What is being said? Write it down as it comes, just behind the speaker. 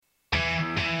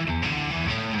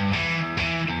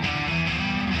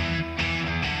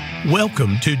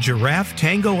Welcome to Giraffe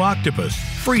Tango Octopus,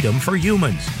 Freedom for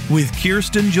Humans with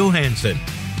Kirsten Johansson.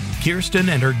 Kirsten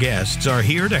and her guests are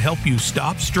here to help you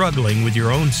stop struggling with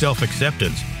your own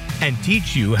self-acceptance and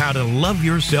teach you how to love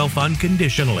yourself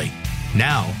unconditionally.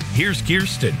 Now, here's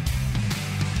Kirsten.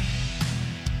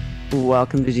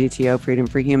 Welcome to GTO Freedom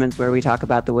for Humans, where we talk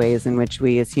about the ways in which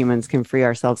we as humans can free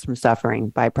ourselves from suffering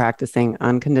by practicing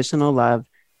unconditional love,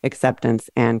 acceptance,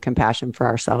 and compassion for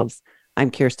ourselves. I'm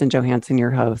Kirsten Johansson,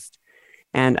 your host,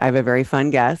 and I have a very fun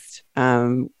guest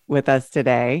with us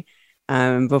today.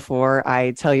 Before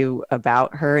I tell you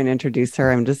about her and introduce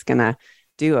her, I'm just going to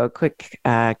do a quick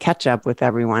catch up with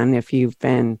everyone. If you've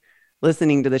been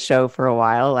listening to the show for a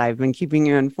while, I've been keeping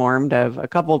you informed of a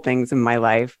couple things in my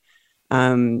life.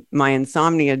 My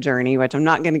insomnia journey, which I'm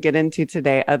not going to get into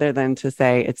today, other than to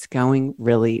say it's going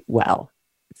really well.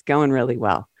 It's going really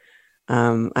well.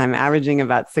 I'm averaging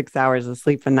about 6 hours of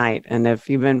sleep a night. And if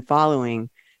you've been following,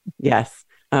 yes,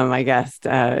 my guest,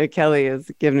 Kelly,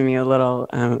 has given me a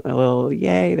little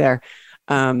yay there.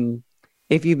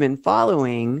 If you've been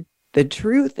following, the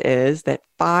truth is that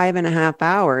 5.5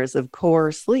 hours of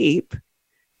core sleep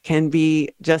can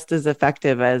be just as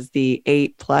effective as the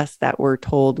 8+ that we're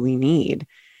told we need.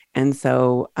 And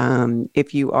so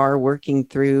if you are working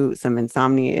through some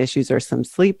insomnia issues or some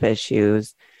sleep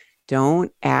issues,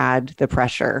 don't add the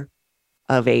pressure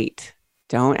of 8.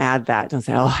 Don't add that. Don't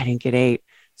say, oh, I didn't get 8,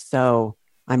 so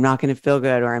I'm not going to feel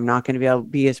good, or I'm not going to be able to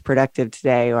be as productive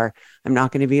today, or I'm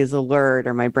not going to be as alert,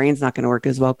 or my brain's not going to work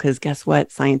as well. Because guess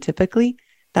what? Scientifically,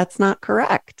 that's not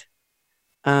correct.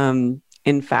 In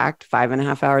fact,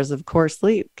 5.5 hours of core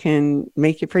sleep can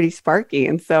make you pretty sparky.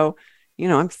 And so,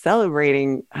 I'm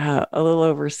celebrating a little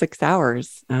over 6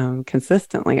 hours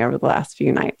consistently over the last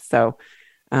few nights. So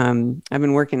I've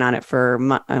been working on it for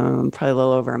probably a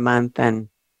little over a month, and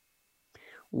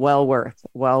well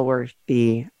worth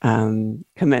the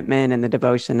commitment and the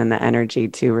devotion and the energy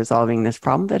to resolving this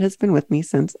problem that has been with me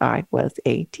since I was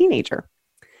a teenager.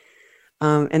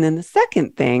 And then the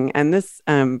second thing, and this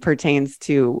pertains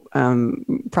to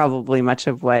probably much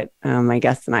of what my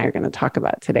guest and I are going to talk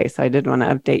about today. So I did want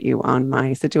to update you on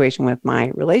my situation with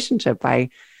my relationship. I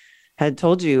had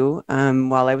told you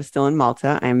while I was still in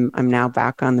Malta, I'm now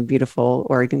back on the beautiful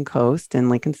Oregon coast in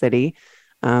Lincoln City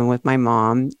with my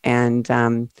mom. And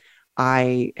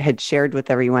I had shared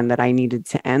with everyone that I needed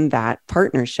to end that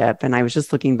partnership. And I was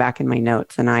just looking back in my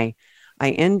notes, and I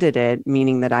ended it,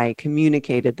 meaning that I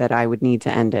communicated that I would need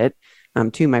to end it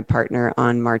to my partner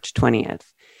on March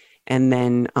 20th. And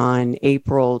then on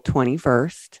April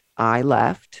 21st, I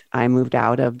left. I moved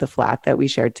out of the flat that we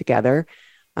shared together.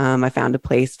 I found a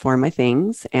place for my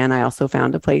things, and I also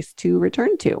found a place to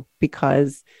return to,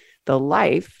 because the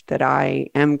life that I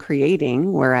am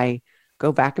creating, where I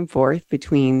go back and forth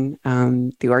between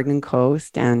the Oregon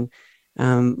coast and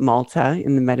Malta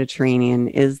in the Mediterranean,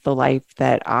 is the life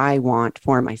that I want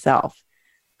for myself.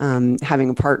 Having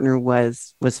a partner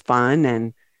was fun,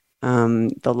 and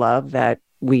the love that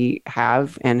we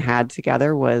have and had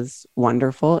together was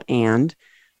wonderful. And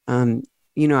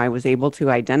I was able to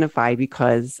identify,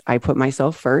 because I put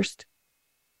myself first,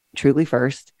 truly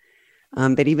first,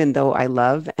 that even though I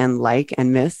love and like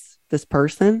and miss this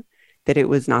person, that it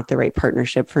was not the right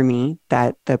partnership for me,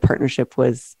 that the partnership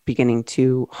was beginning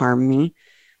to harm me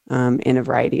in a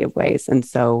variety of ways. And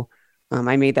so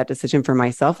I made that decision for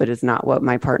myself. It is not what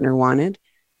my partner wanted.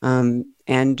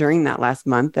 And during that last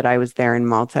month that I was there in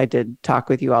Malta, I did talk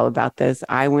with you all about this.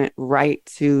 I went right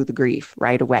to the grief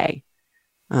right away.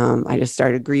 I just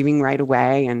started grieving right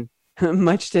away, and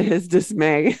much to his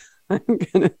dismay, I'm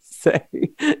going to say,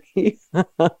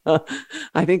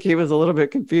 I think he was a little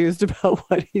bit confused about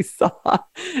what he saw,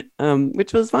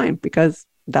 which was fine, because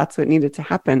that's what needed to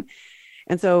happen.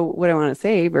 And so what I want to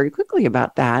say very quickly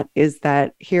about that is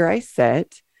that here I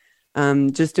sit,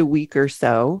 just a week or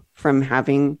so from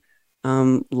having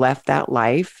left that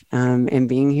life and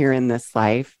being here in this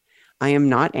life. I am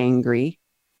not angry.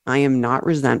 I am not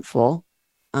resentful.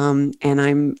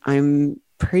 And I'm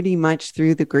pretty much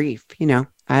through the grief.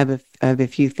 I have a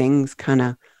few things kind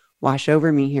of wash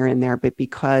over me here and there, but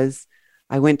because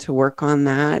I went to work on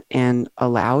that and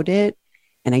allowed it,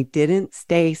 and I didn't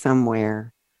stay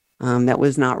somewhere that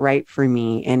was not right for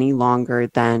me any longer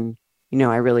than,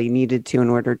 I really needed to in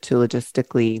order to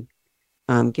logistically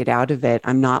get out of it.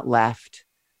 I'm not left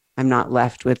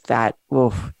with that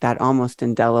almost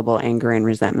indelible anger and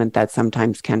resentment that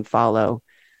sometimes can follow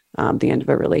the end of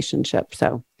a relationship.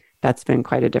 So that's been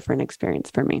quite a different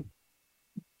experience for me.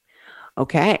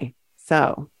 Okay,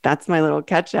 so that's my little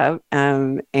catch up.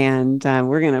 And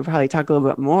we're going to probably talk a little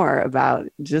bit more about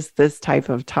just this type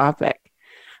of topic.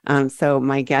 So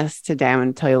my guest today, I'm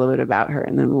going to tell you a little bit about her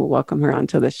and then we'll welcome her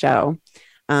onto the show,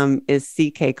 is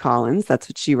C.K. Collins. That's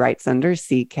what she writes under,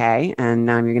 C.K. And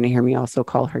you're going to hear me also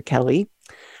call her Kelly.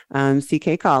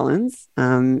 C.K. Collins,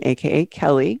 aka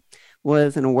Kelly,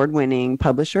 was an award-winning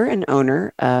publisher and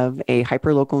owner of a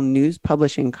hyperlocal news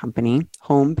publishing company,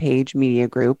 Homepage Media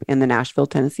Group, in the Nashville,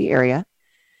 Tennessee area.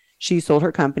 She sold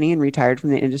her company and retired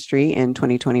from the industry in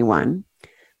 2021.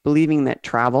 Believing that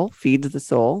travel feeds the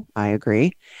soul, I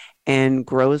agree, and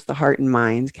grows the heart and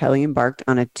mind, Kelly embarked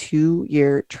on a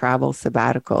 2-year travel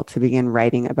sabbatical to begin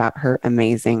writing about her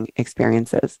amazing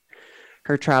experiences.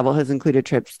 Her travel has included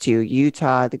trips to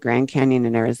Utah, the Grand Canyon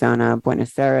in Arizona,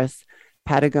 Buenos Aires,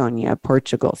 Patagonia,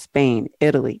 Portugal, Spain,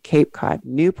 Italy, Cape Cod,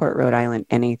 Newport, Rhode Island,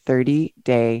 and a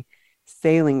 30-day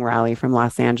sailing rally from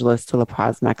Los Angeles to La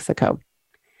Paz, Mexico.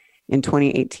 In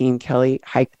 2018, Kelly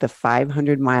hiked the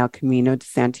 500-mile Camino de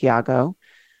Santiago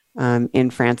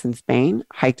in France and Spain,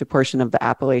 hiked a portion of the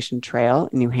Appalachian Trail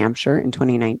in New Hampshire in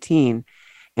 2019,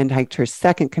 and hiked her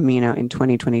second Camino in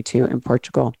 2022 in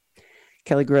Portugal.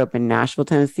 Kelly grew up in Nashville,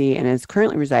 Tennessee, and is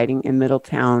currently residing in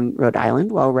Middletown, Rhode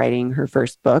Island, while writing her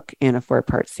first book in a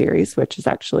 4-part series, which is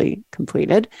actually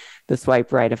completed, The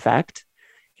Swipe Right Effect.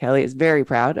 Kelly is very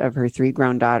proud of her 3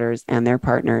 grown daughters and their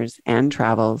partners and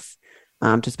travels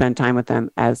to spend time with them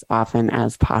as often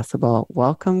as possible.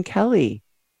 Welcome, Kelly.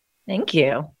 Thank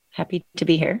you. Happy to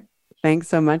be here. Thanks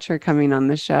so much for coming on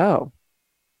the show.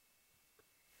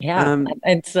 Yeah,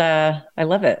 I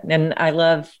love it. And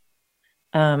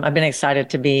I've been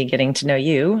excited to be getting to know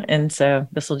you. And so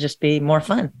this will just be more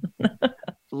fun.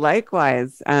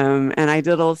 Likewise. And I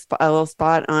did a little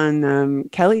spot on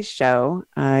Kelly's show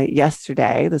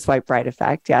yesterday, The Swipe Right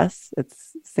Effect. Yes,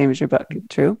 it's the same as your book.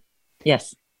 True?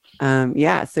 Yes.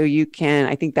 So you can,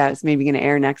 I think that's maybe going to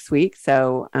air next week.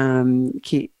 So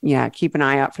keep an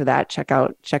eye out for that. Check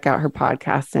out her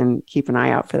podcast and keep an eye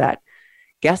out for that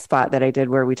guest spot that I did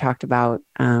where we talked about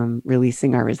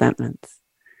releasing our resentments.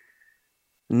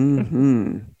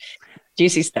 Mm-hmm.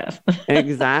 Juicy stuff.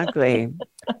 Exactly.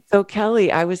 So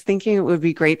Kelly, I was thinking it would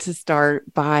be great to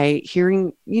start by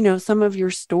hearing, some of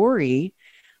your story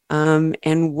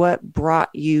and what brought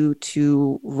you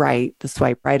to write The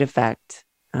Swipe Right Effect,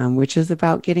 which is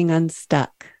about getting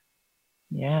unstuck.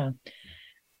 Yeah.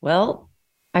 Well,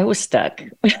 I was stuck.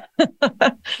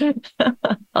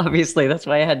 Obviously, that's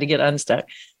why I had to get unstuck.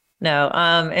 No,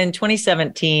 in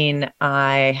 2017,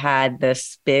 I had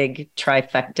this big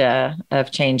trifecta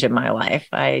of change in my life.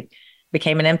 I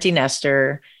became an empty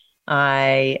nester.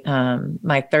 My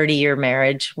 30-year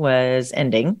marriage was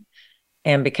ending.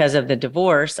 And because of the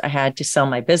divorce, I had to sell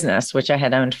my business, which I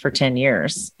had owned for 10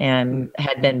 years and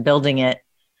had been building it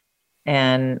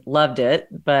and loved it,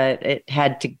 but it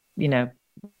had to,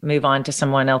 move on to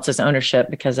someone else's ownership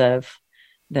because of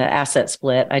the asset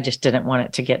split. I just didn't want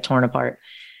it to get torn apart.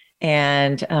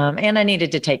 And I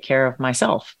needed to take care of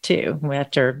myself too.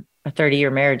 After a 30-year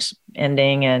marriage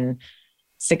ending and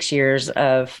 6 years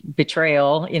of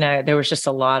betrayal, there was just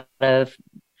a lot of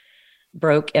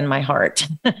broke in my heart.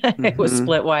 It was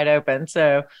split wide open.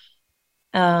 So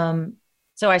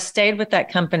I stayed with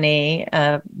that company.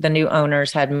 The new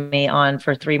owners had me on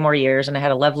for 3 more years, and I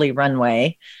had a lovely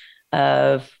runway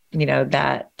of,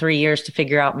 that 3 years to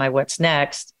figure out my what's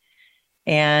next.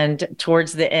 And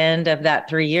towards the end of that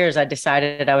 3 years, I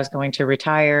decided I was going to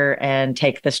retire and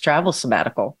take this travel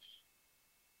sabbatical.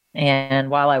 And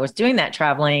while I was doing that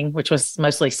traveling, which was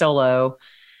mostly solo,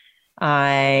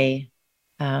 I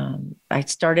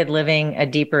started living a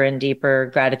deeper and deeper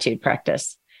gratitude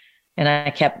practice. And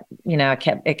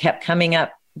it kept coming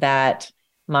up that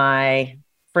my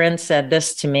friend said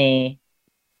this to me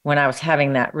when I was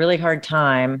having that really hard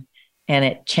time, and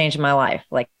it changed my life.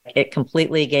 Like, it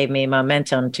completely gave me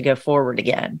momentum to go forward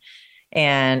again.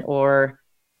 Or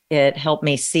it helped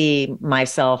me see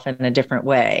myself in a different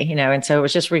way, and so it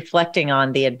was just reflecting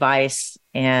on the advice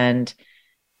and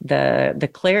the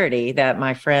clarity that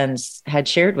my friends had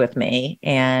shared with me.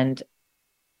 And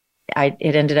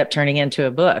it ended up turning into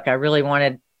a book. I really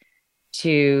wanted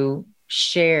to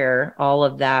share all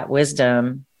of that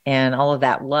wisdom and all of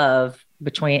that love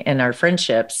in our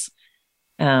friendships.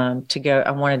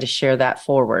 I wanted to share that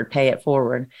forward, pay it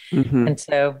forward. And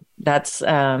so that's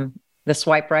the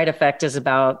Swipe Right Effect is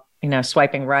about,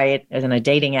 swiping right, and a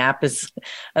dating app is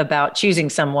about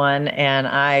choosing someone. And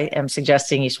I am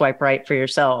suggesting you swipe right for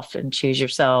yourself and choose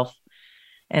yourself.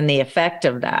 And the effect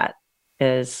of that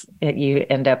is you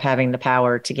end up having the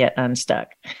power to get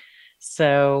unstuck.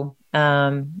 So,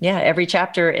 every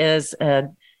chapter is a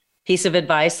piece of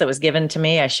advice that was given to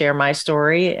me. I share my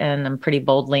story, and I'm pretty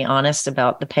boldly honest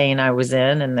about the pain I was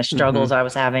in and the struggles I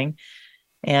was having.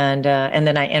 And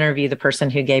then I interviewed the person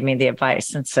who gave me the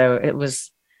advice. And so it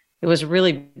was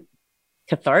really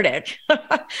cathartic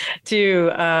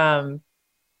to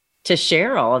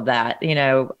share all of that,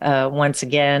 once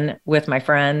again with my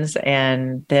friends,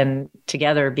 and then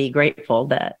together be grateful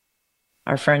that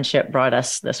our friendship brought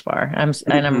us this far. I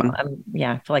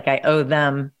feel like I owe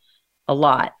them a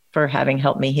lot for having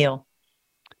helped me heal.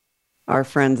 Our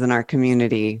friends in our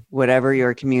community, whatever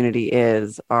your community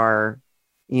is, are,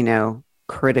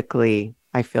 critically,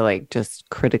 I feel like just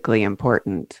critically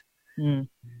important. Mm.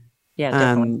 Yeah,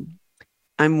 definitely.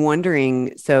 I'm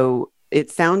wondering, so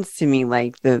it sounds to me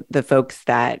like the folks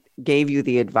that gave you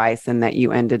the advice and that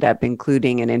you ended up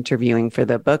including and interviewing for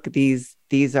the book, these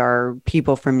are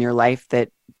people from your life that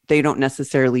they don't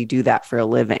necessarily do that for a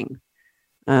living.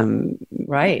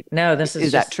 Right. No, this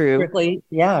is that true? Strictly,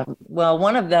 yeah. Well,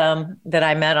 one of them that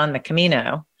I met on the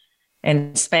Camino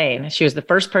in Spain, she was the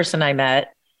first person I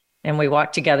met, and we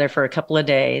walked together for a couple of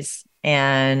days,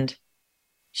 and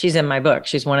she's in my book.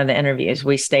 She's one of the interviews.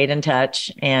 We stayed in touch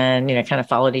and, kind of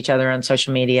followed each other on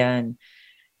social media.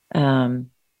 And,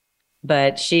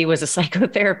 but she was a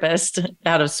psychotherapist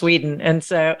out of Sweden. And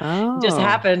so it just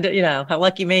happened, how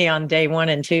lucky me on day 1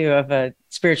 and 2 of a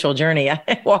spiritual journey.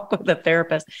 I walk with a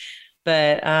therapist,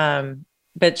 but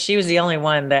she was the only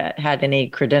one that had any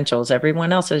credentials.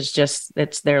 Everyone else is just,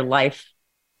 it's their life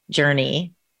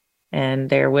journey and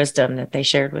their wisdom that they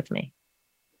shared with me.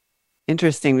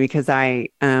 Interesting, because I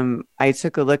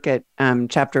took a look at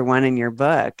chapter 1 in your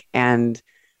book, and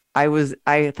I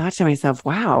thought to myself,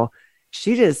 wow,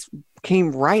 she just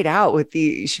came right out with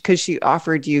because she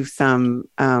offered you some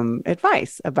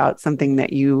advice about something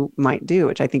that you might do,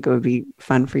 which I think it would be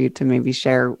fun for you to maybe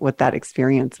share what that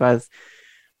experience was.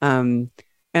 And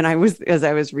as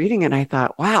I was reading it, I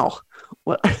thought, wow,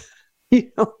 well,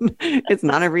 it's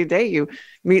not every day you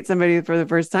meet somebody for the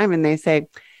first time and they say,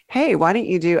 hey, why don't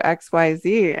you do X, Y,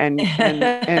 Z? And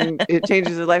it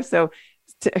changes your life. So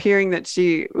hearing that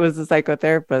she was a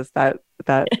psychotherapist,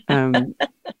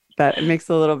 that makes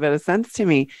a little bit of sense to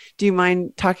me. Do you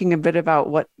mind talking a bit about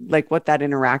what that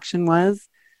interaction was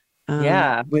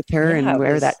with her and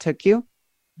where that took you?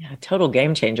 Yeah, total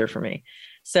game changer for me.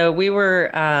 So we were,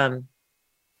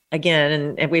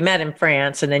 again, and we met in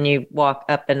France, and then you walk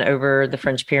up and over the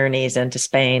French Pyrenees into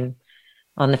Spain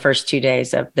on the first 2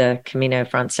 days of the Camino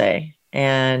Francais.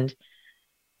 And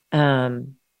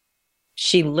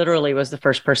she literally was the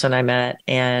first person I met.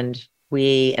 And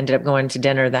we ended up going to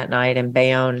dinner that night in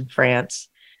Bayonne, France,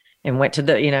 and went to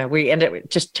it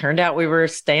just turned out we were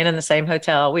staying in the same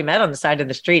hotel. We met on the side of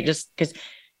the street just because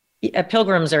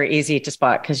pilgrims are easy to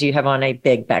spot because you have on a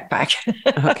big backpack.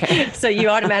 Okay. So you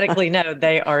automatically know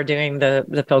they are doing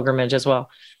the pilgrimage as well.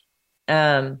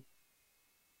 So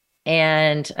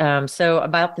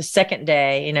about the second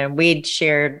day, we'd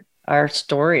shared our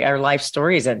life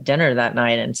stories at dinner that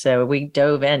night. And so we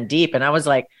dove in deep, and I was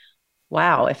like,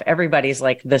 wow, if everybody's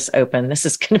like this open, this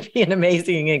is going to be an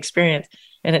amazing experience.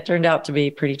 And it turned out to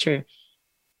be pretty true.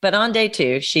 But on day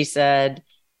 2, she said,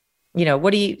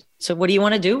 what do you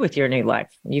want to do with your new life?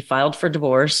 You filed for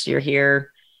divorce. You're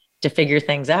here to figure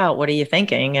things out. What are you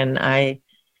thinking? And I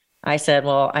said,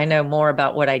 well, I know more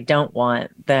about what I don't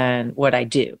want than what I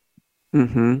do.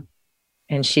 Mm-hmm.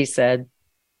 And she said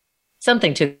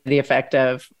something to the effect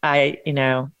of, I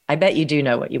bet you do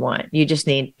know what you want. You just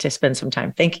need to spend some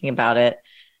time thinking about it.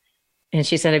 And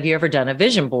she said, have you ever done a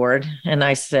vision board? And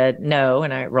I said, no.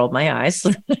 And I rolled my eyes.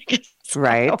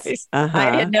 Right. I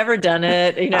had never done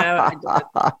it.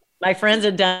 My friends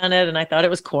had done it, and I thought it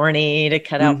was corny to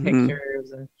cut out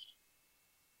pictures.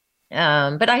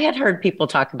 And, but I had heard people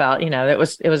talk about, it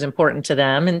was important to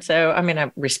them. And so,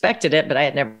 I respected it, but I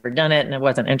had never done it and I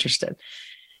wasn't interested.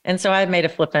 And so I made a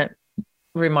flippant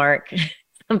remark,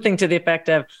 something to the effect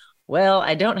of, well,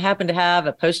 I don't happen to have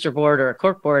a poster board or a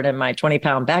cork board in my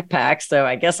 20-pound backpack, so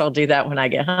I guess I'll do that when I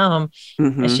get home.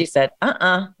 Mm-hmm. And she said,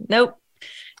 nope,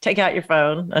 take out your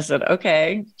phone. I said,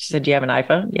 okay. She said, do you have an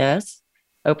iPhone? Yes.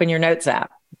 Open your Notes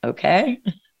app. Okay.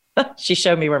 She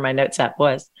showed me where my Notes app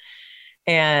was.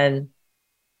 And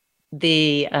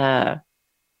the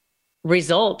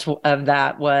result of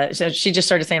that was, so she just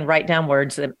started saying, write down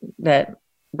words that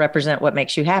represent what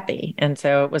makes you happy. And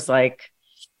so it was like,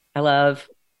 I love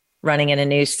running in a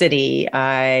new city.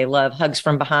 I love hugs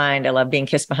from behind. I love being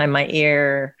kissed behind my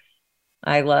ear.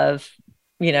 I love,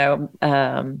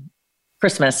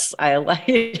 Christmas. I like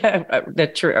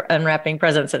unwrapping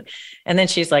presents. And then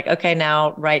she's like, okay,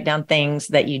 now write down things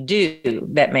that you do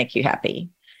that make you happy.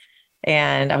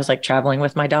 And I was like traveling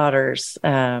with my daughters,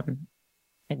 and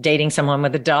dating someone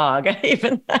with a dog. I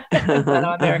even put that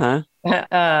on there.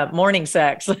 Morning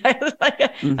sex.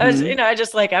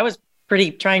 I was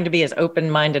pretty trying to be as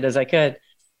open-minded as I could.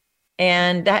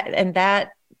 And that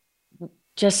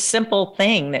just simple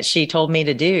thing that she told me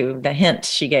to do, the hint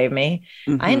she gave me,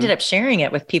 I ended up sharing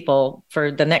it with people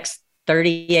for the next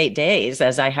 38 days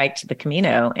as I hiked the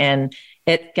Camino. And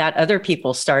it got other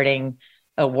people starting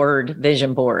a word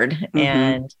vision board.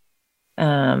 And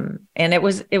it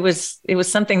was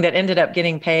something that ended up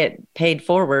getting paid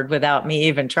forward without me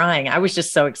even trying. I was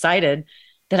just so excited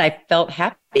that I felt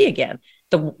happy again.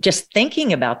 Just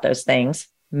thinking about those things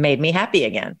made me happy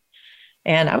again.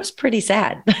 And I was pretty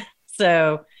sad.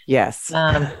 So yes,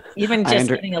 even just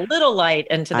getting a little light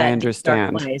into that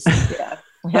dark place,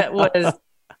 it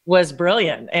was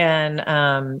brilliant.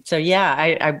 And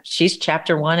she's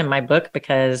chapter 1 in my book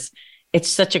because it's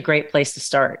such a great place to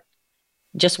start.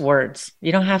 Just words.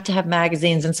 You don't have to have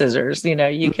magazines and scissors.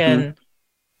 You can.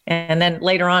 And then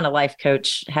later on, a life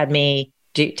coach had me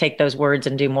take those words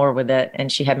and do more with it.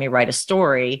 And she had me write a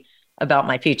story about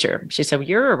my future. She said,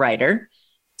 "You're a writer,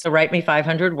 so write me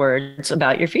 500 words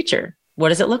about your future. What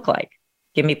does it look like?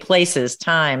 Give me places,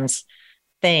 times,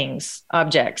 things,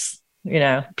 objects,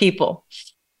 people."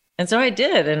 And so I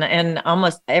did. And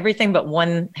almost everything but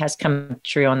one has come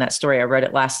true on that story. I wrote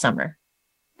it last summer.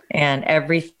 And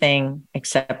everything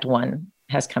except one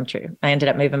has come true. I ended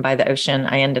up moving by the ocean.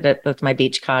 I ended up with my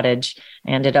beach cottage.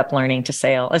 I ended up learning to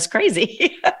sail. It's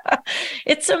crazy.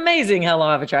 It's amazing how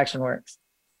law of attraction works.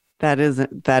 That is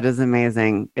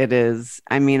amazing. It is.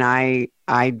 I mean, I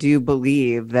do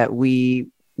believe that we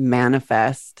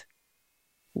manifest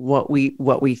what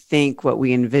we think, what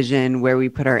we envision, where we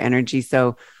put our energy.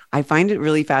 So I find it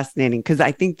really fascinating because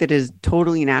I think that is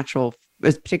totally natural,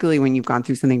 particularly when you've gone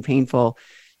through something painful,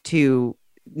 to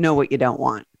know what you don't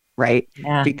want, right?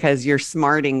 Yeah. Because you're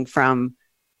smarting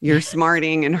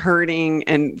and hurting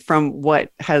and from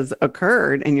what has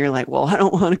occurred. And you're like, well, I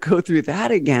don't want to go through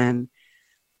that again.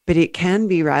 But it can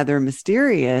be rather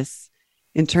mysterious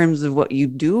in terms of what you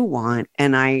do want.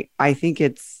 And I think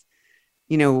it's,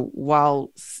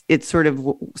 while it's sort of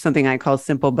something I call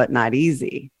simple but not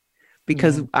easy,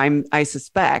 because I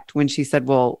suspect when she said,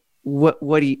 well,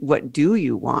 what do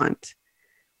you want?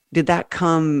 Did that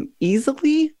come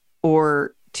easily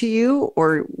or to you,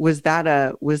 or was that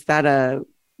a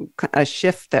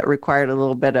shift that required a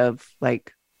little bit of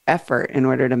like effort in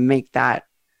order to make that?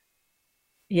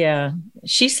 Yeah.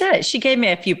 She gave me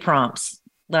a few prompts,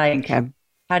 like,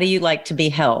 how do you like to be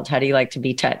held? How do you like to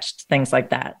be touched? Things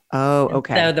like that. Oh,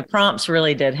 okay. So the prompts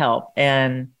really did help.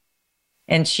 And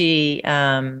she,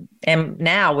 and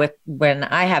now when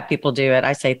I have people do it,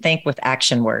 I say, think with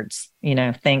action words,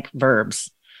 think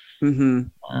verbs,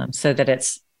 so that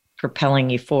it's propelling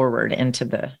you forward into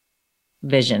the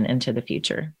vision, into the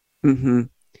future.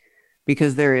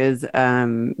 Because there is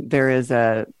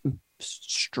a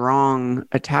strong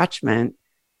attachment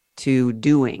to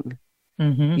doing,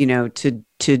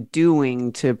 to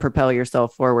doing, to propel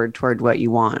yourself forward toward what you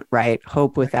want, right?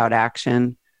 Hope without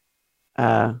action.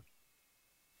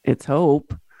 It's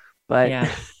hope, but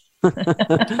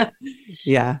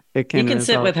yeah, it can. You can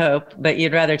sit with hope, but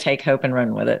you'd rather take hope and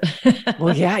run with it.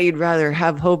 Well, yeah, you'd rather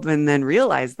have hope and then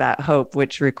realize that hope,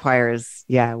 which requires,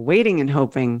 waiting and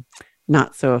hoping,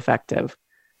 not so effective.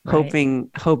 Right.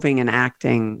 Hoping and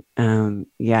acting,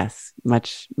 yes,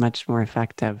 much more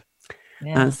effective.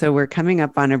 Yeah. So we're coming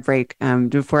up on a break.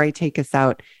 Before I take us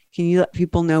out, can you let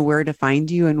people know where to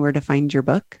find you and where to find your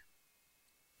book?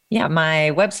 Yeah,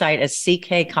 my website is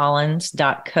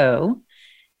ckcollins.co,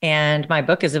 and my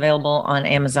book is available on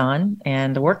Amazon,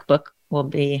 and the workbook will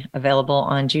be available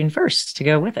on June 1st to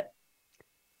go with it.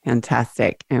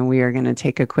 Fantastic. And we are going to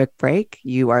take a quick break.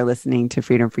 You are listening to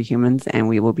Freedom for Humans, and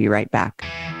we will be right back.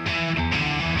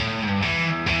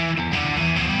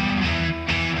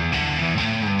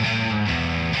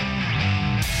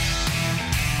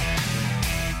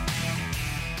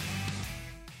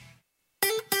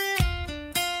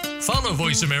 Follow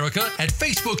Voice America at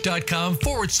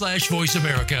facebook.com/Voice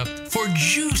America for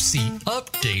juicy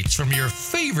updates from your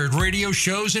favorite radio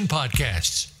shows and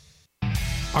podcasts.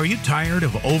 Are you tired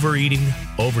of overeating,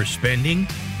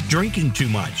 overspending, drinking too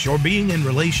much, or being in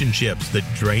relationships that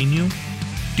drain you?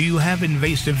 Do you have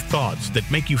invasive thoughts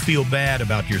that make you feel bad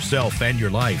about yourself and your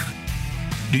life?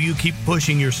 Do you keep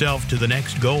pushing yourself to the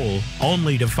next goal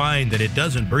only to find that it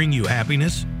doesn't bring you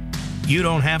happiness? You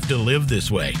don't have to live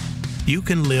this way. You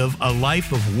can live a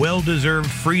life of well-deserved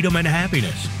freedom and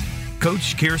happiness.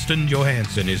 Coach Kirsten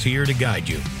Johansson is here to guide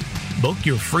you. Book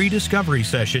your free discovery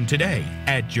session today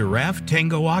at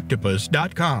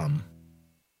giraffetangooctopus.com.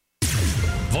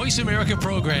 Voice America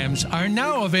programs are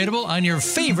now available on your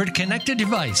favorite connected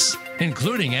device,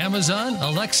 including Amazon,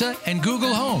 Alexa, and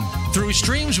Google Home. Through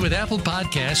streams with Apple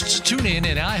Podcasts, TuneIn,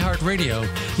 and iHeartRadio,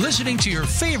 listening to your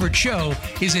favorite show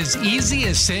is as easy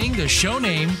as saying the show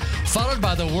name followed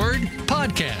by the word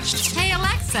podcast. Hey,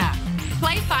 Alexa,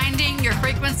 play Finding Your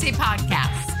Frequency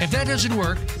podcast. If that doesn't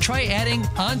work, try adding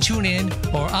on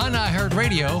TuneIn or on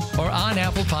iHeartRadio or on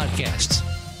Apple Podcasts.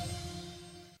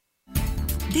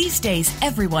 These days,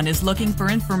 everyone is looking for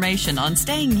information on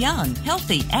staying young,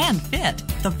 healthy, and fit.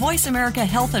 The Voice America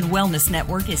Health and Wellness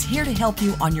Network is here to help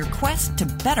you on your quest to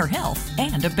better health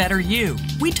and a better you.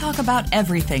 We talk about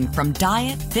everything from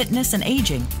diet, fitness, and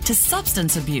aging to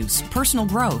substance abuse, personal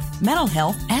growth, mental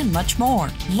health, and much more.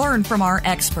 Learn from our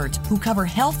experts who cover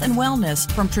health and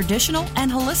wellness from traditional and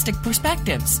holistic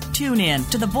perspectives. Tune in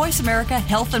to the Voice America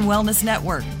Health and Wellness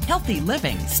Network. Healthy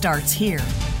living starts here.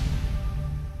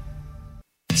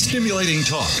 Stimulating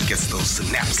talk gets those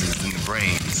synapses in the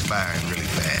brain firing really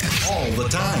fast. all the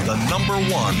time. The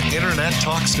 #1 internet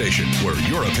talk station where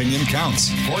your opinion counts.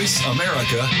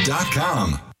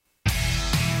 VoiceAmerica.com.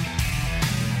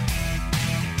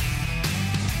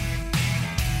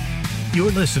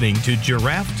 You're listening to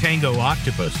Giraffe Tango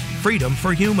Octopus, Freedom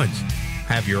for Humans.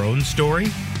 Have your own story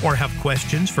or have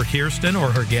questions for Kirsten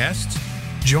or her guests?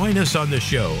 Join us on the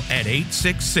show at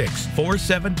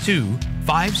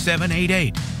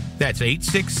 866-472-5788. That's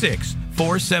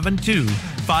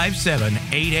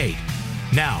 866-472-5788.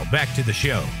 Now, back to the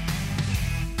show.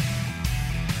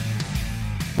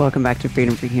 Welcome back to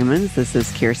Freedom for Humans. This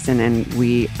is Kirsten, and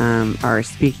we are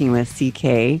speaking with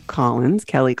Kelly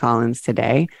Collins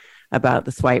today about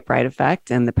the swipe right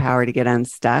effect and the power to get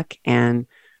unstuck. And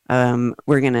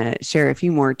we're going to share a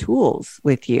few more tools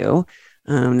with you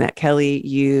that Kelly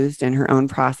used in her own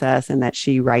process and that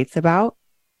she writes about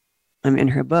in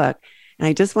her book. And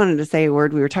I just wanted to say a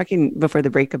word. We were talking before the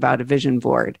break about a vision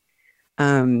board.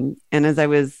 And as I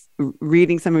was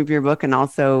reading some of your book and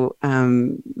also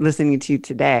listening to you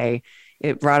today,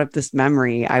 it brought up this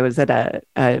memory. I was at a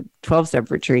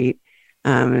 12-step retreat.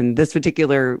 And this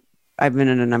particular, I've been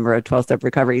in a number of 12-step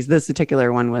recoveries. This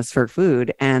particular one was for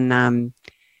food. And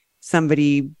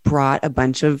somebody brought a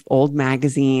bunch of old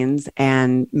magazines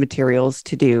and materials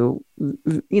to do,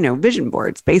 vision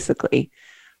boards, basically.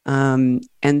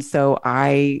 And so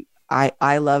I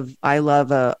love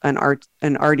an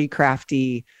arty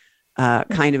crafty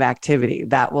kind of activity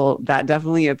that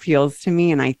definitely appeals to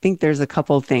me. And I think there's a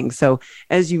couple of things. So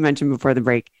as you mentioned before the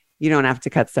break, you don't have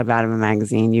to cut stuff out of a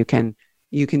magazine. You can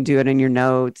do it in your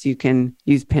notes. You can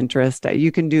use Pinterest.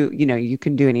 You can do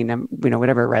any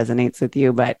whatever resonates with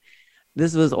you. But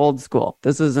this was old school.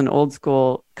 This was an old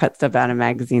school cut stuff out of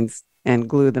magazines and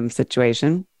glue them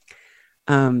situation.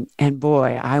 And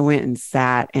boy, I went and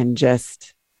sat and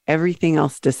just everything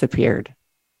else disappeared.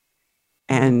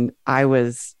 And I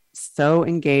was so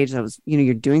engaged.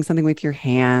 You're doing something with your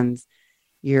hands.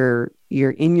 You're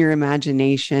in your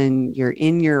imagination. You're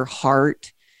in your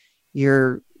heart.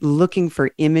 You're looking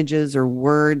for images or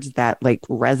words that like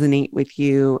resonate with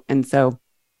you. And so,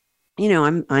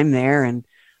 I'm there and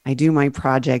I do my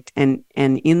project. And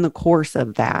in the course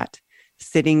of that,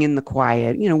 sitting in the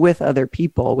quiet, with other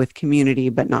people, with community,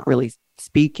 but not really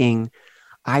speaking,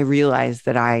 I realized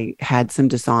that I had some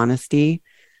dishonesty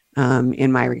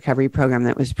in my recovery program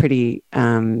that was pretty,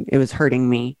 it was hurting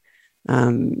me.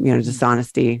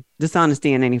 Dishonesty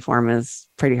in any form is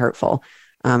pretty hurtful.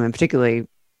 And particularly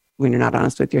when you're not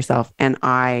honest with yourself. And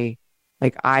I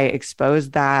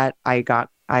exposed that. I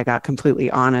got completely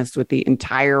honest with the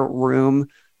entire room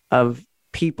of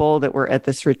people that were at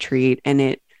this retreat. And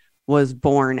it was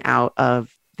born out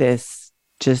of this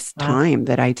just time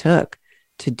that I took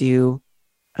to do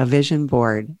a vision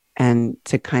board and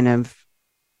to kind of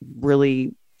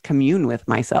really commune with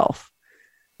myself.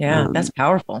 Yeah, that's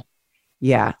powerful.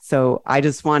 Yeah. So I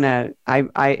just want to,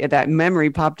 I that memory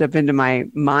popped up into my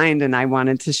mind and I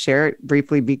wanted to share it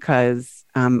briefly because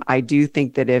I do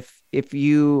think that if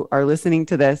you are listening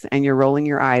to this and you're rolling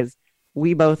your eyes,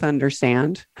 we both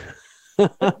understand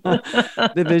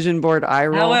the vision board eye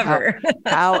roll.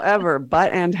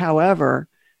 However,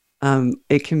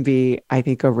 it can be, I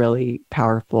think, a really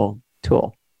powerful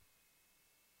tool.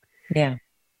 Yeah.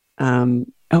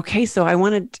 Okay, so I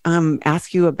want to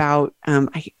ask you about.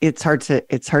 It's hard to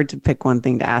pick one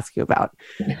thing to ask you about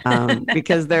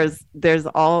because there's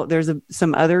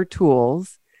some other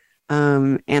tools,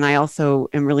 and I also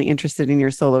am really interested in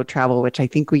your solo travel, which I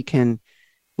think we can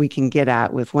get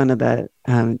at with one of the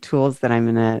tools that I'm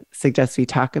going to suggest we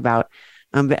talk about.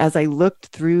 But as I looked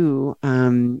through,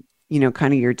 kind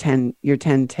of your 10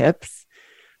 tips,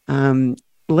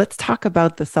 let's talk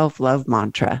about the self-love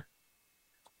mantra.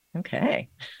 Okay.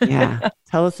 Yeah.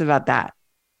 Tell us about that.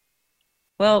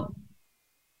 Well,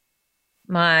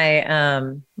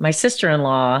 my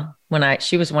sister-in-law,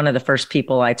 she was one of the first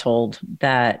people I told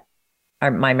that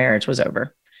my marriage was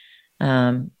over.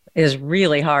 It is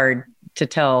really hard to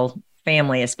tell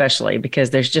family, especially because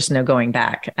there's just no going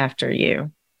back after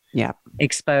you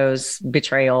expose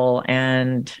betrayal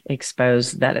and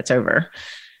expose that it's over.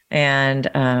 And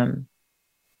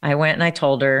I went and I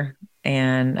told her,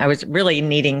 and I was really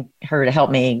needing her to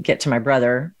help me get to my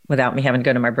brother without me having to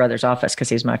go to my brother's office because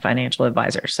he's my financial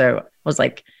advisor. So I was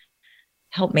like,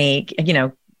 help me,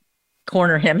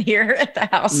 corner him here at the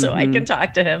house so I can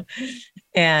talk to him.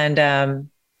 And,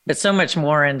 but so much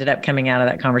more ended up coming out of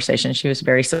that conversation. She was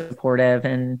very supportive,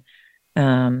 and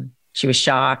she was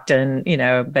shocked, and,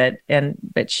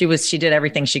 but she did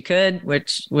everything she could,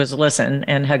 which was listen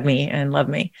and hug me and love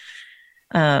me.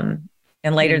 And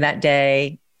later that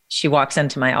day, she walks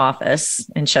into my office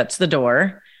and shuts the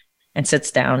door and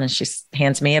sits down, and she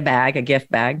hands me a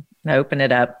gift bag. I open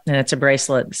it up, and it's a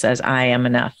bracelet that says, I am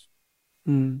enough.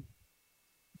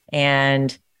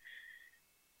 And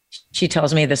she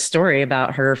tells me this story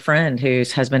about her friend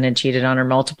whose husband had cheated on her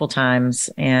multiple times.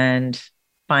 And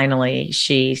finally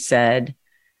she said,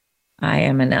 I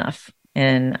am enough,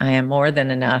 and I am more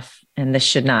than enough. And this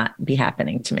should not be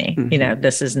happening to me.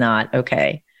 This is not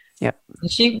okay. Yep.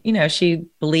 And she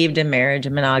believed in marriage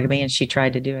and monogamy, and she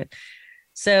tried to do it.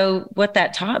 So what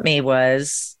that taught me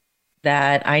was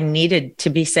that I needed to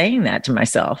be saying that to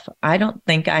myself. I don't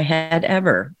think I had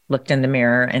ever looked in the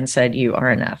mirror and said, you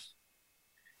are enough.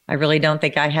 I really don't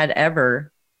think I had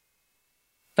ever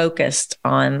focused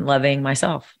on loving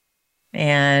myself.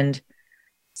 And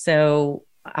so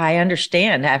I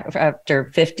understand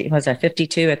after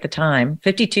 52 at the time,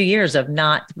 52 years of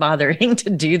not bothering to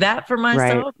do that for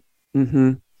myself.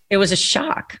 Right. It was a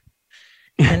shock.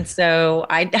 And so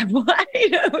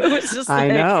it was just I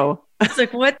know. It's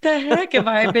like, what the heck have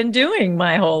I been doing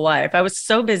my whole life? I was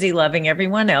so busy loving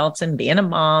everyone else and being a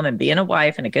mom and being a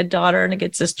wife and a good daughter and a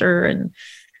good sister, and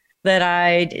that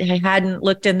I hadn't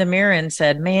looked in the mirror and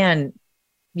said, man,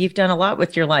 you've done a lot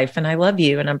with your life, and I love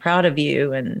you, and I'm proud of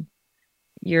you, and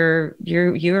you're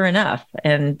enough.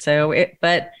 And so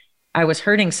but I was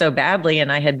hurting so badly,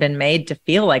 and I had been made to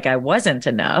feel like I wasn't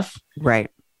enough.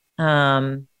 Right.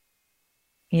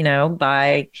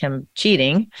 By him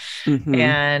cheating.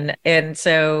 And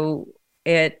so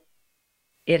it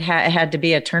had to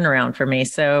be a turnaround for me.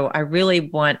 So I really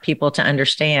want people to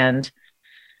understand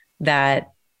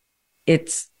that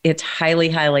it's highly,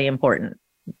 highly important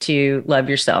to love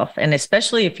yourself. And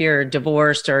especially if you're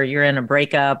divorced or you're in a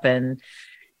breakup and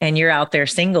you're out there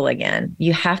single again,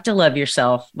 you have to love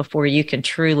yourself before you can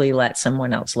truly let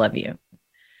someone else love you.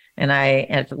 And I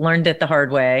have learned it the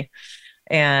hard way.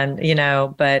 And,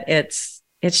 but it's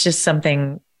just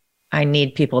something I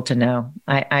need people to know.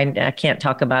 I can't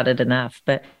talk about it enough,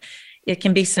 but it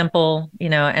can be simple,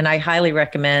 and I highly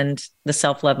recommend the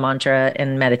self-love mantra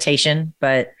and meditation,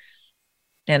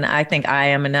 and I think I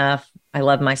am enough. I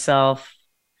love myself.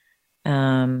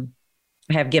 I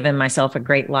have given myself a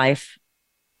great life.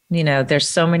 There's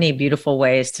so many beautiful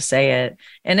ways to say it,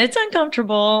 and it's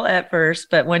uncomfortable at first,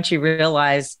 but once you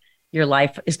realize your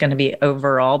life is going to be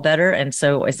overall better, and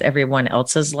so is everyone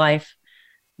else's life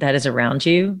that is around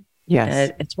you.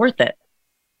 Yes. It's worth it.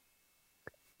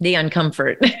 The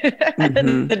uncomfort,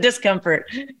 the discomfort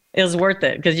is worth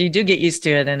it, because you do get used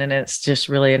to it, and it's just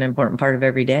really an important part of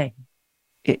every day.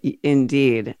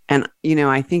 Indeed. And,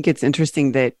 I think it's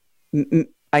interesting that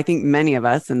I think many of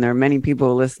us, and there are many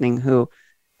people listening who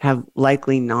have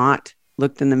likely not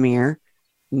looked in the mirror,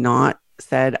 not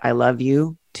said, I love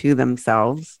you to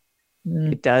themselves.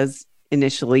 It does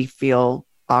initially feel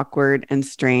awkward and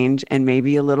strange and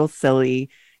maybe a little silly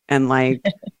and like,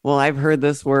 well, I've heard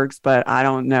this works, but I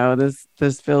don't know.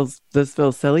 This feels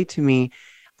silly to me.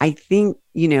 I think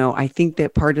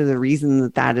that part of the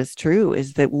reason that is true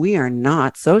is that we are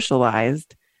not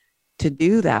socialized to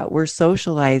do that. We're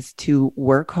socialized to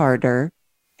work harder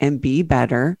and be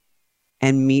better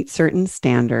and meet certain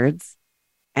standards,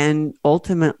 and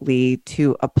ultimately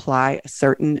to apply a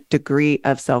certain degree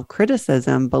of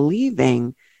self-criticism,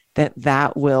 believing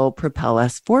that will propel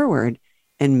us forward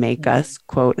and make us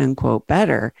quote unquote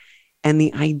better. And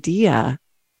the idea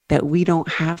that we don't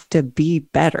have to be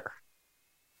better,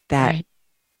 that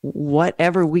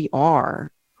whatever we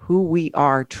are, who we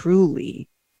are truly,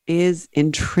 is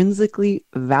intrinsically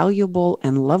valuable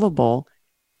and lovable,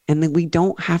 and that we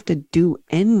don't have to do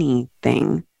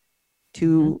anything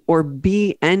to or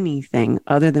be anything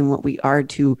other than what we are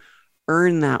to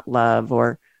earn that love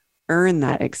or earn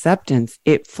that acceptance,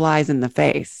 it flies in the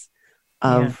face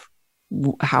of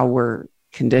how we're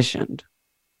conditioned.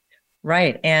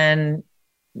 Right. And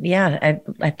yeah,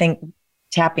 I think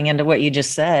tapping into what you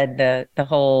just said, the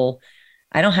whole,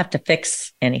 I don't have to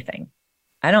fix anything.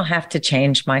 I don't have to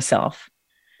change myself.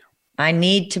 I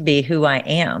need to be who I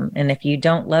am. And if you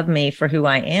don't love me for who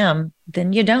I am,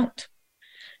 then you don't.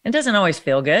 It doesn't always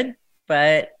feel good,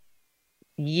 but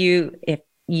if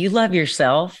you love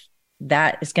yourself,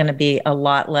 that is going to be a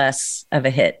lot less of a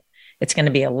hit. It's going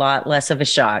to be a lot less of a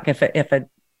shock. If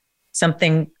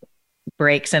something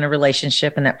breaks in a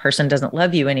relationship and that person doesn't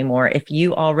love you anymore, if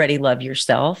you already love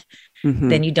yourself,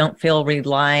 then you don't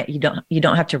you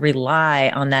don't have to rely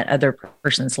on that other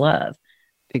person's love.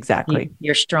 Exactly.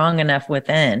 You're strong enough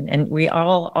within, and we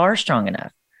all are strong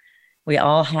enough. We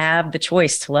all have the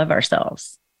choice to love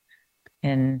ourselves,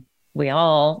 and we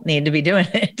all need to be doing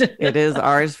it. It is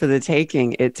ours for the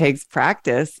taking. It takes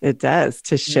practice. It does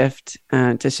to shift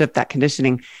that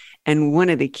conditioning. And one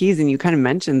of the keys, and you kind of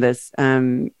mentioned this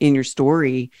in your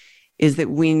story, is that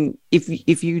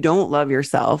if you don't love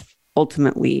yourself,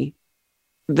 ultimately,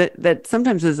 that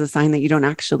sometimes is a sign that you don't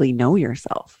actually know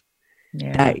yourself.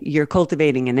 Yeah. That you're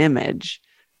cultivating an image,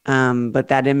 but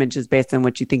that image is based on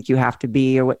what you think you have to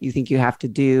be or what you think you have to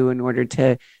do in order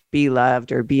to be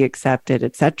loved or be accepted,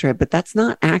 etc. But that's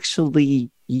not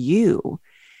actually you.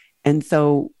 And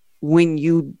so when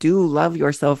you do love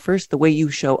yourself first, the way you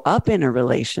show up in a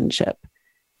relationship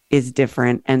is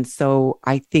different. And so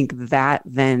I think that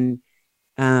then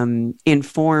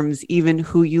informs even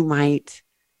who you might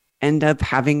end up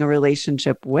having a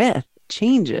relationship with,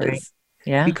 changes. Right.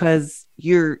 Yeah. Because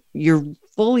you're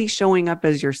fully showing up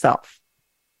as yourself,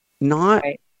 not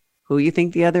who you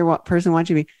think the other person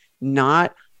wants you to be,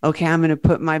 not, okay, I'm going to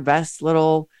put my best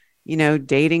little,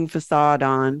 dating facade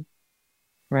on.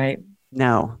 Right.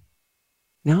 No.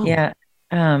 Yeah.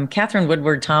 Catherine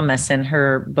Woodward Thomas, in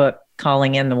her book,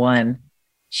 Calling in the One,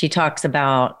 she talks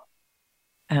about,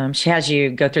 she has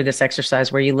you go through this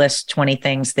exercise where you list 20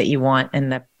 things that you want in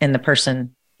the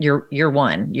person, your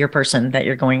person that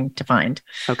you're going to find,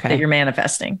 that you're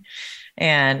manifesting.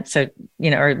 And so,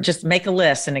 or just make a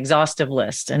list, an exhaustive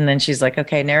list. And then she's like,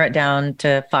 okay, narrow it down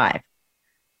to 5.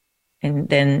 And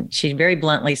then she very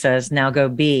bluntly says, now go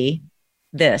be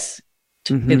this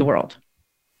to the world.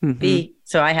 Be.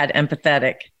 So I had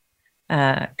empathetic,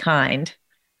 kind,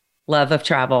 love of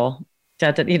travel,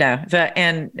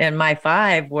 and my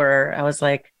 5 were, I was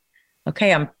like,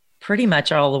 okay, I'm pretty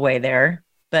much all the way there.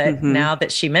 But now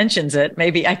that she mentions it,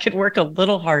 maybe I could work a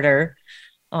little harder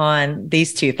on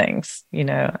these 2 things,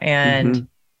 and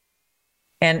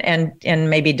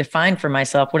maybe define for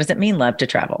myself, what does it mean, love to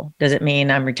travel? Does it mean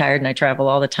I'm retired and I travel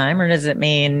all the time? Or does it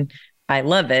mean I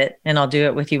love it and I'll do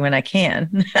it with you when I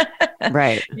can?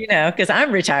 Right. Because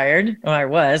I'm retired. Well, I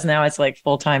was. Now it's like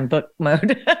full-time book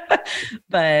mode.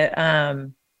 But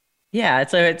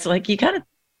so it's like you kind of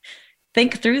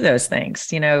think through those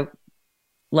things,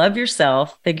 love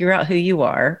yourself, figure out who you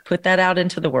are, put that out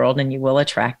into the world, and you will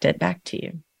attract it back to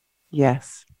you.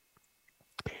 Yes.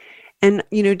 And,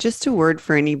 just a word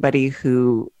for anybody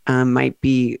who might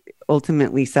be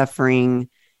ultimately suffering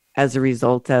as a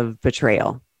result of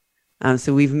betrayal.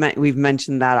 So we've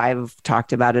mentioned that. I've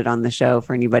talked about it on the show.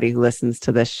 For anybody who listens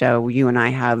to this show, you and I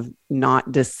have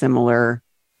not dissimilar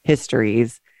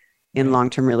histories in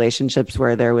long-term relationships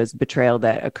where there was betrayal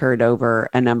that occurred over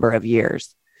a number of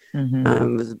years.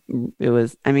 It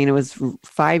was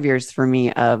 5 years for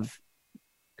me of,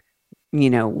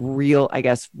 real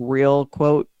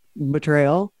quote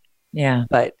betrayal. Yeah.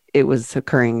 But it was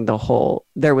occurring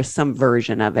there was some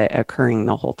version of it occurring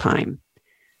the whole time.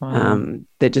 Wow.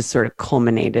 That just sort of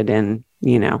culminated in,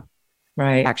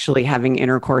 actually having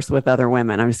intercourse with other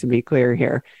women. I'm just to be clear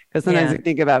here, because sometimes we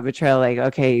think about betrayal like,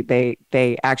 okay,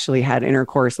 they actually had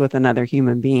intercourse with another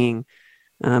human being.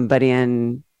 But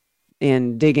in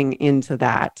digging into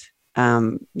that,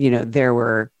 there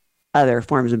were other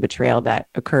forms of betrayal that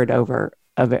occurred over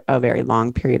a very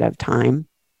long period of time.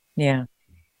 Yeah.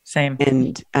 Same.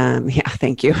 And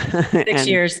thank you. 6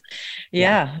 years.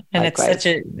 Yeah. And likewise.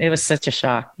 it was such a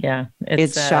shock. Yeah.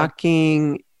 It's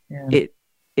shocking. Yeah.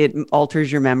 It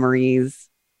alters your memories.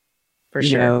 For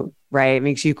sure. Right. It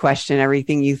makes you question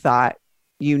everything you thought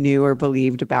you knew or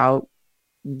believed about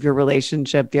your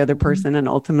relationship, the other person, and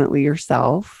ultimately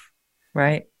yourself.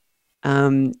 Right.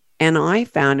 And I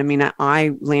found,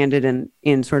 I landed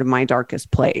in sort of my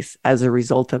darkest place as a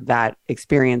result of that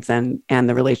experience and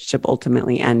the relationship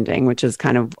ultimately ending, which is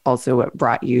kind of also what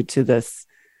brought you to this,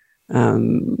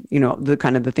 the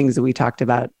kind of the things that we talked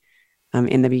about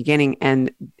in the beginning.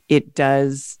 And it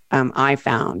does, I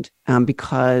found,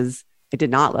 because I did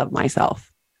not love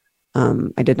myself.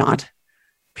 I did not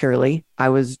purely. I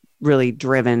was really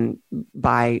driven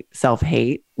by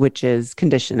self-hate, which is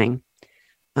conditioning,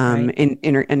 an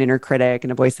inner critic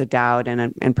and a voice of doubt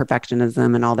and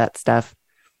perfectionism and all that stuff.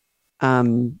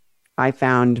 I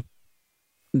found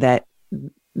that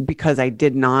because I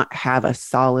did not have a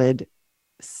solid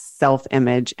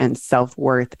self-image and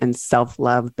self-worth and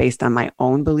self-love based on my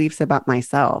own beliefs about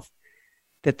myself,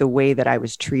 that the way that I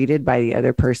was treated by the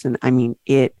other person, I mean,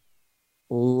 it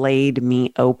laid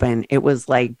me open. It was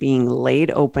like being laid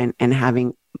open and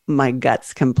having my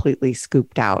guts completely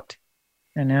scooped out.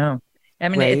 I know. I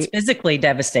mean, It's physically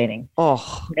devastating.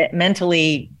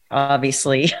 Mentally,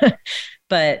 obviously,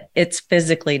 but it's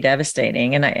physically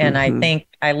devastating. And I think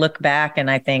I look back and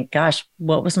I think, gosh,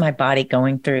 what was my body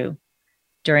going through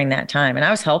during that time? And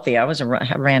I was healthy. I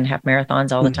ran half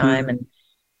marathons all the time, and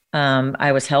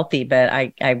I was healthy. But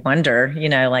I wonder,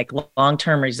 like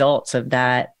long-term results of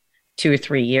that 2 or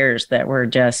 3 years that were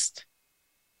just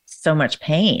so much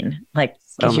pain. Like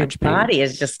your body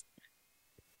is just,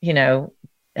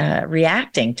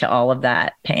 reacting to all of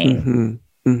that pain.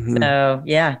 So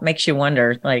makes you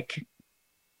wonder, like,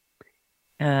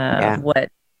 what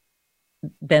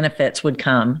benefits would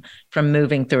come from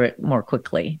moving through it more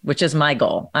quickly, which is my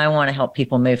goal. I want to help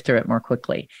people move through it more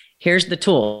quickly. Here's the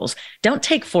tools. Don't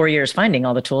take 4 years finding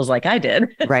all the tools like I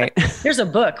did. Right. Here's a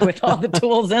book with all the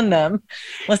tools in them.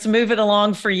 Let's move it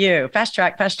along for you. Fast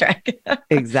track.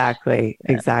 Exactly.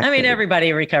 I mean,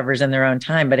 everybody recovers in their own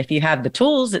time, but if you have the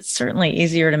tools, it's certainly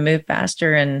easier to move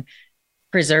faster and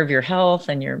preserve your health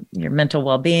and your mental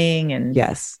well-being and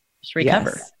just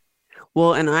recover. Yes.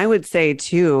 Well, and I would say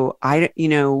too,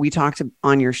 we talked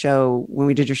on your show, when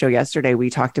we did your show yesterday, we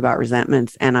talked about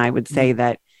resentments. And I would say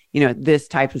that, this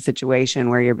type of situation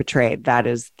where you're betrayed, that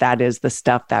is the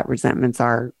stuff that resentments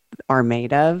are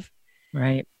made of.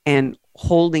 Right. And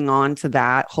holding on to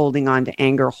that, holding on to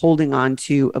anger, holding on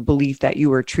to a belief that you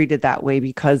were treated that way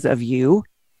because of you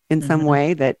in some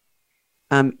way, that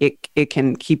it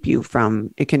can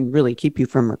really keep you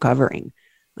from recovering.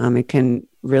 It can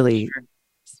really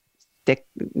stick,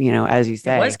 as you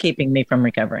say. It was keeping me from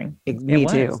recovering. Me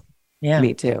too. Yeah.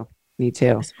 Me too.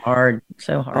 It's hard.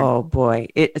 So hard. Oh boy.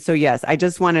 So yes, I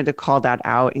just wanted to call that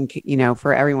out, and,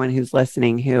 for everyone who's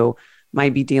listening who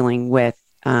might be dealing with,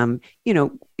 the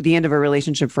end of a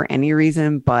relationship for any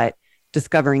reason, but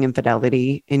discovering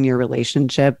infidelity in your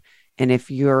relationship. And if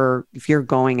you're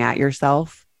going at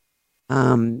yourself,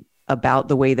 about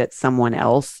the way that someone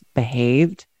else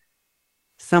behaved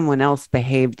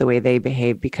the way they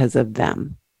behaved because of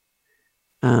them.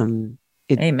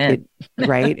 Amen.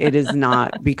 Right? It is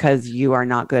not because you are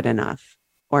not good enough,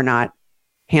 or not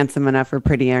handsome enough, or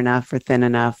pretty enough, or thin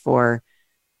enough, or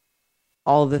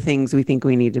all the things we think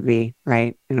we need to be,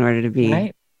 right, in order to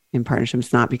be in partnership.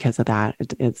 It's not because of that.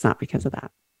 It's not because of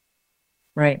that.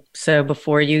 Right. So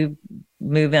before you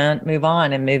move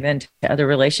on and move into other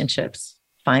relationships,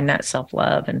 find that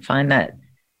self-love and find that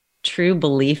true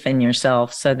belief in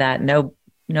yourself, so that no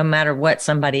matter what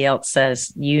somebody else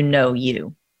says, you know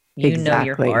your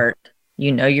heart,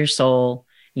 your soul,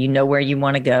 where you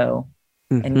want to go,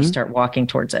 and you start walking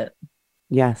towards it.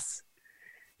 Yes.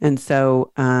 And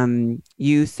so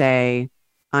you say,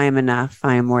 I am enough.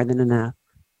 I am more than enough.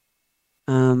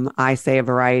 I say a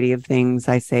variety of things.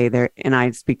 I say there, and I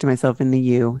speak to myself in the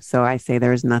you. So I say,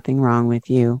 there's nothing wrong with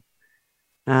you.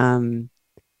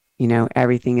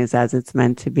 Everything is as it's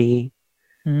meant to be.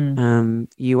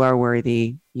 You are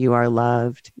worthy. You are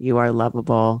loved. You are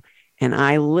lovable. And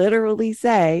I literally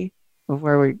say,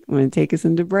 before we're going to take us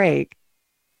into break,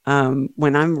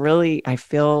 when I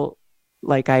feel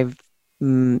like I've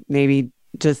maybe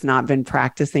just not been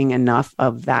practicing enough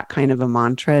of that kind of a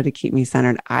mantra to keep me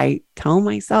centered, I tell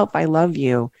myself I love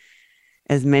you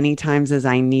as many times as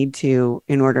I need to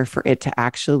in order for it to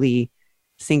actually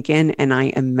sink in. And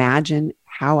I imagine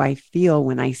how I feel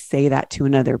when I say that to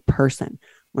another person,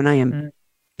 when I am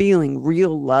feeling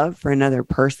real love for another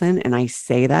person and I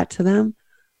say that to them,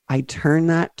 I turn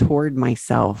that toward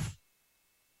myself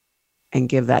and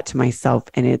give that to myself.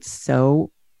 And it's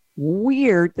so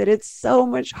weird that it's so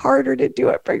much harder to do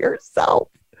it for yourself.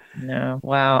 No.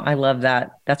 Wow. I love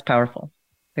that. That's powerful.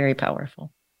 Very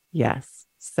powerful. Yes.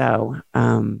 So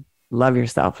love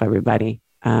yourself, everybody.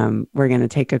 We're going to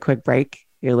take a quick break.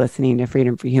 You're listening to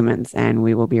Freedom for Humans, and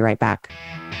we will be right back.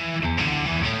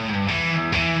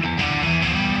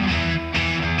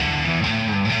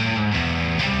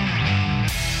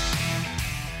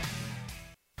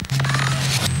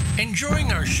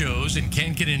 Enjoying our shows and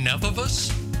can't get enough of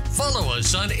us? Follow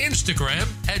us on Instagram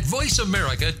at Voice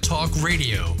America Talk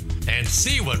Radio and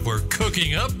see what we're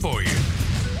cooking up for you.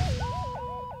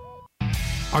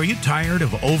 Are you tired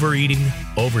of overeating,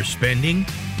 overspending,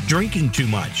 drinking too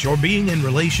much, or being in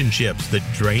relationships that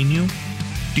drain you?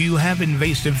 Do you have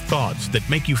invasive thoughts that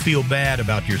make you feel bad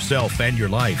about yourself and your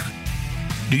life?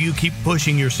 Do you keep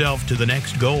pushing yourself to the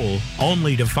next goal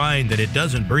only to find that it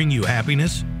doesn't bring you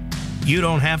happiness? You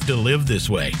don't have to live this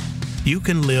way. You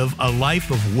can live a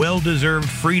life of well-deserved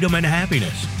freedom and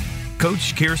happiness.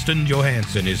 Coach Kirsten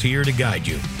Johansson is here to guide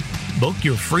you. Book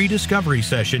your free discovery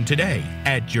session today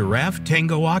at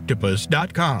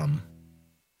giraffetangooctopus.com.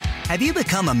 Have you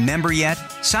become a member yet?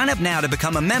 Sign up now to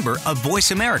become a member of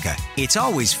Voice America. It's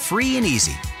always free and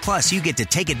easy. Plus, you get to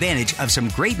take advantage of some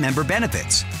great member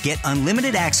benefits. Get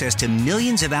unlimited access to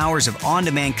millions of hours of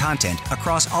on-demand content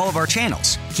across all of our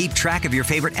channels. Keep track of your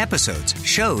favorite episodes,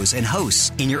 shows, and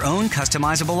hosts in your own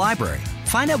customizable library.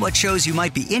 Find out what shows you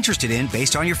might be interested in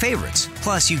based on your favorites.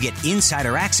 Plus, you get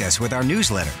insider access with our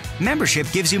newsletter.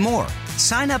 Membership gives you more.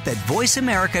 Sign up at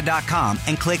voiceamerica.com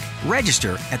and click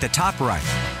register at the top right.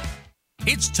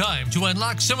 It's time to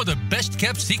unlock some of the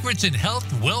best-kept secrets in health,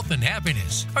 wealth, and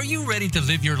happiness. Are you ready to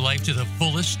live your life to the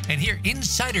fullest and hear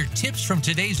insider tips from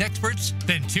today's experts?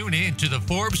 Then tune in to the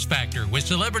Forbes Factor with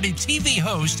celebrity TV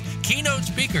host, keynote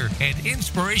speaker, and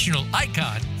inspirational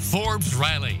icon, Forbes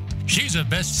Riley. She's a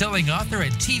best-selling author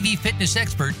and TV fitness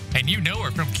expert, and you know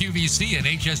her from QVC and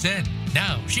HSN.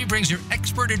 Now, she brings her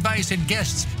expert advice and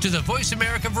guests to the Voice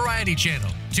America Variety Channel.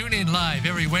 Tune in live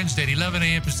every Wednesday at 11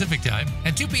 a.m. Pacific Time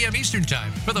and 2 p.m. Eastern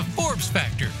Time for the Forbes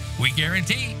Factor. We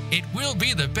guarantee it will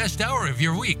be the best hour of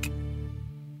your week.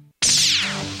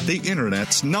 The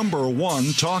Internet's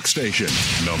 #1 talk station.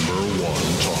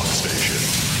 #1 talk station.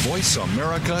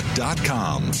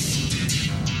 VoiceAmerica.com.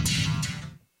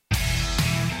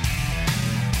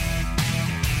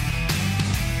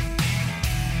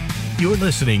 You're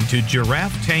listening to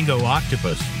Giraffe Tango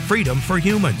Octopus, Freedom for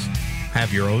Humans.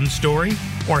 Have your own story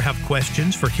or have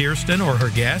questions for Kirsten or her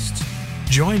guests?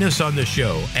 Join us on the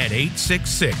show at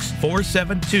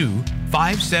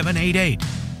 866-472-5788.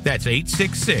 That's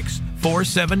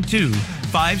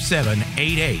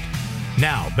 866-472-5788.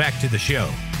 Now, back to the show.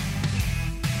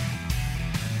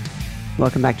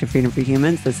 Welcome back to Freedom for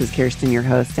Humans. This is Kirsten, your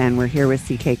host, and we're here with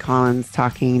C.K. Collins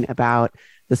talking about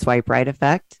the swipe right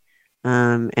effect.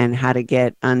 And how to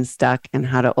get unstuck and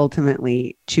how to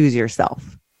ultimately choose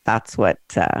yourself. That's what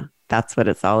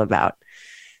it's all about.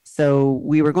 So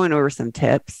we were going over some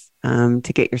tips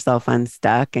to get yourself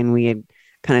unstuck, and we had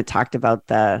kind of talked about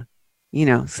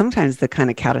sometimes the kind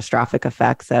of catastrophic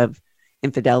effects of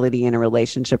infidelity in a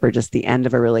relationship or just the end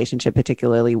of a relationship,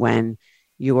 particularly when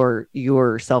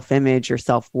your self-image, your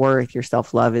self-worth, your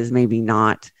self-love is maybe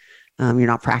not. You're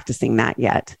not practicing that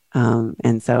yet.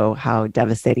 And so how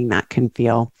devastating that can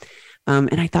feel.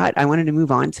 And I thought I wanted to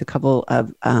move on to a couple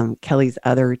of Kelly's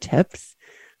other tips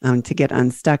to get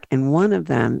unstuck. And one of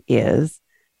them is,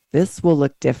 this will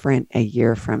look different a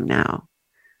year from now.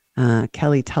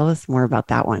 Kelly, tell us more about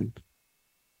that one.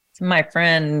 So my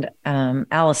friend,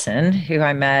 Allison, who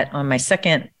I met on my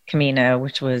second Camino,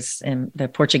 which was in the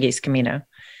Portuguese Camino.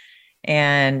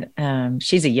 And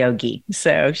she's a yogi.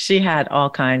 So she had all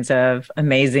kinds of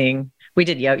amazing, we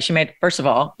did yoga. First of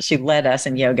all, she led us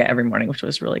in yoga every morning, which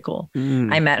was really cool.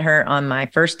 I met her on my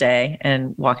first day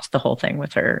and walked the whole thing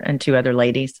with her and 2 other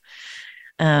ladies.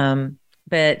 But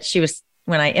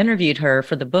when I interviewed her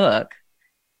for the book,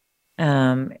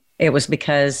 it was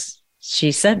because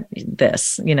she said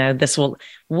this,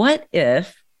 what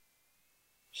if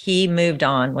he moved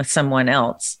on with someone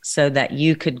else so that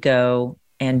you could go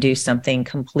and do something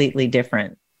completely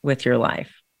different with your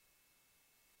life?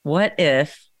 What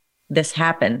if this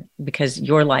happened because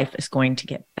your life is going to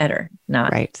get better,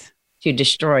 not to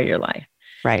destroy your life?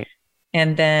 Right.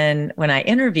 And then when I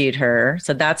interviewed her,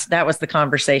 so that was the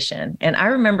conversation. And I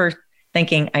remember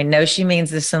thinking, I know she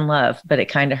means this in love, but it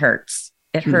kind of hurts.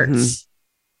 It hurts.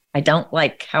 Mm-hmm. I don't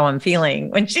like how I'm feeling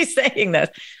when she's saying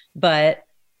this, but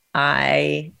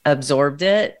I absorbed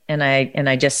it and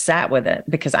I just sat with it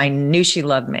because I knew she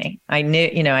loved me. I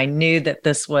knew that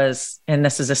this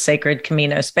is a sacred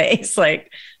Camino space.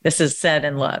 Like, this is said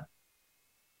in love.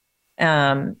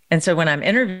 And so when I'm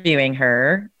interviewing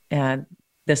her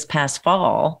this past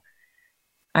fall,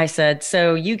 I said,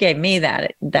 so you gave me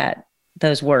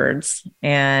those words,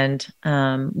 and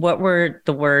what were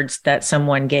the words that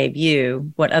someone gave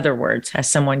you? What other words has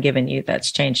someone given you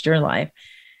that's changed your life?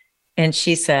 And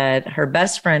she said her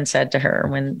best friend said to her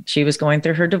when she was going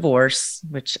through her divorce,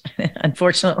 which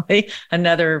unfortunately,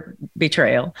 another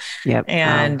betrayal. Yep.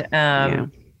 And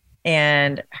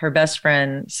her best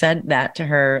friend said that to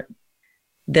her,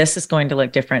 this is going to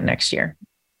look different next year.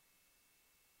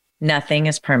 Nothing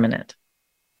is permanent.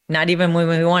 not even when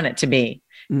we want it to be,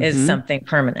 is something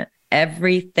permanent.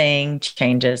 Everything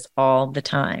changes all the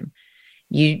time.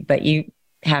 But you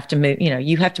have to move,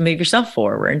 you have to move yourself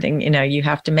forward, and, you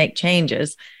have to make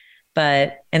changes.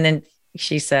 And then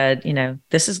she said,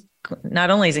 this is not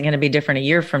only is it going to be different a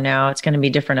year from now, it's going to be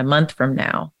different a month from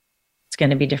now. It's going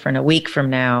to be different a week from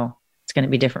now. It's going to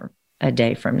be different a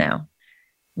day from now.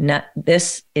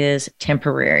 This is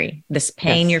temporary. This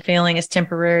pain you're feeling is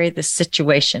temporary. This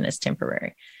situation is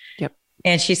temporary. Yep.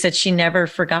 And she said she never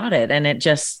forgot it. And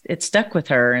it stuck with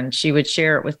her. And she would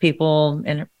share it with people.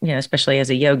 And, especially as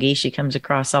a yogi, she comes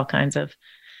across all kinds of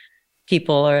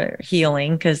people are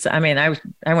healing. Cause I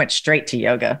went straight to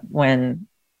yoga when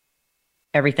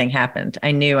everything happened.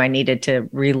 I knew I needed to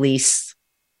release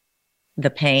the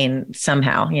pain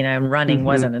somehow, and running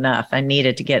wasn't enough. I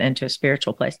needed to get into a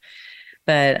spiritual place.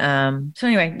 But, so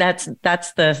anyway, that's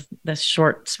the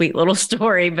short, sweet little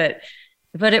story, but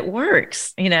it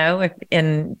works,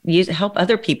 and help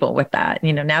other people with that.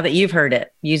 Now that you've heard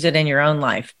it, use it in your own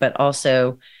life, but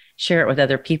also share it with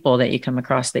other people that you come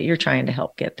across that you're trying to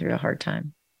help get through a hard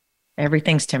time.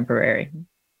 Everything's temporary.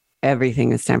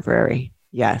 Everything is temporary.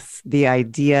 Yes. The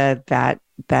idea that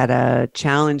a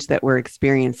challenge that we're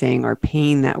experiencing or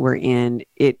pain that we're in,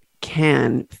 it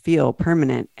can feel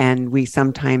permanent. And we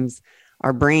sometimes,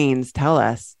 our brains tell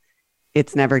us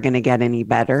it's never going to get any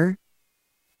better.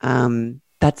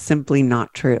 That's simply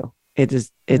not true.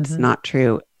 It's not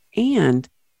true. And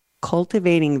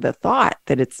cultivating the thought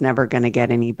that it's never going to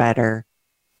get any better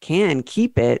can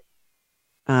keep it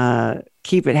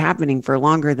happening for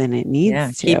longer than it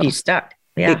needs to. Keep you stuck.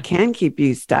 Yeah. It can keep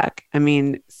you stuck. I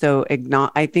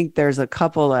think there's a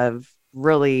couple of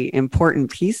really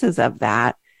important pieces of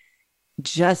that.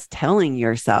 Just telling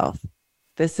yourself,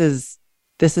 this is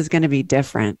going to be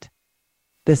different.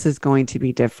 This is going to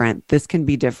be different. This can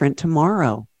be different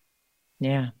tomorrow.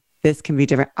 Yeah. This can be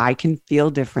different. I can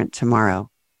feel different tomorrow.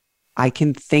 I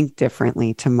can think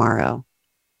differently tomorrow.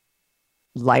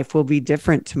 Life will be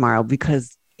different tomorrow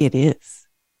because it is.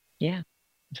 Yeah.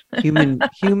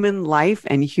 Human life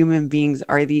and human beings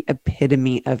are the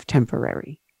epitome of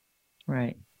temporary.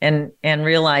 Right. And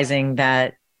realizing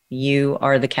that you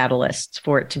are the catalyst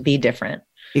for it to be different.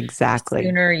 Exactly. The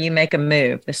sooner you make a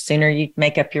move, the sooner you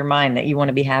make up your mind that you want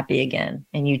to be happy again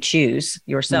and you choose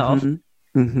yourself,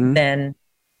 then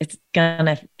it's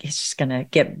just gonna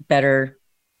get better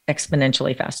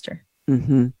exponentially faster.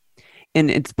 And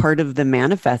it's part of the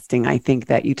manifesting, I think,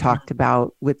 that you talked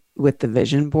about with the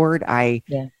vision board.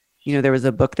 There was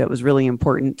a book that was really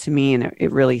important to me, and it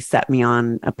really set me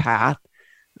on a path.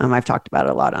 I've talked about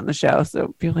it a lot on the show,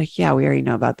 so people are like, yeah, we already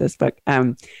know about this book.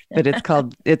 But it's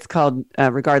called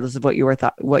Regardless of what you were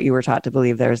taught to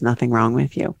believe, there is nothing wrong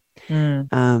with you.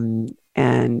 And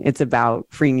it's about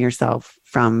freeing yourself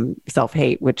from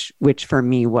self-hate, which for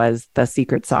me was the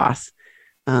secret sauce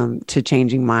to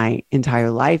changing my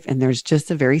entire life. And there's just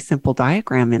a very simple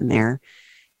diagram in there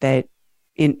that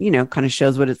kind of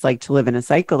shows what it's like to live in a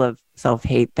cycle of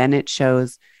self-hate. Then it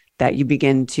shows that you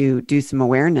begin to do some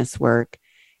awareness work,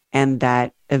 and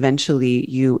that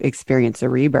eventually you experience a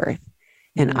rebirth.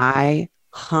 And I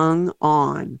hung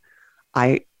on.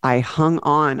 I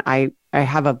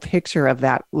have a picture of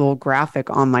that little graphic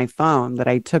on my phone that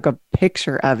I took a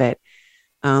picture of it.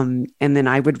 And then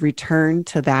I would return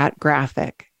to that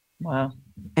graphic. Wow.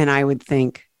 And I would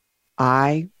think,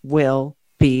 I will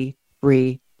be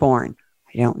reborn.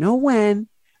 I don't know when.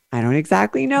 I don't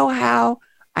exactly know how.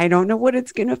 I don't know what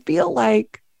it's going to feel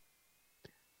like.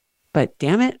 But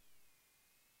damn it,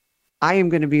 I am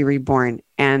going to be reborn.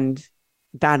 And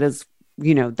that is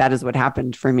what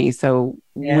happened for me. So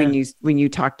when you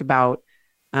talked about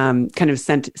kind of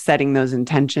setting those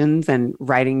intentions and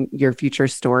writing your future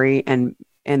story and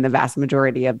the vast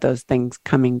majority of those things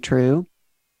coming true,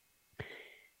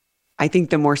 I think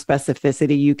the more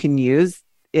specificity you can use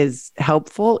is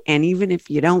helpful. And even if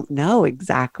you don't know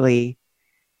exactly,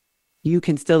 you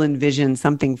can still envision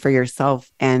something for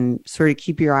yourself and sort of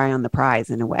keep your eye on the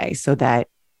prize in a way, so that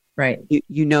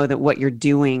you know that what you're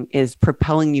doing is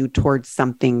propelling you towards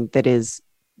something that is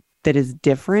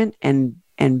different and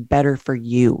better for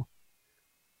you.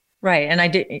 Right. And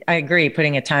I agree.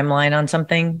 Putting a timeline on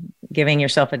something, giving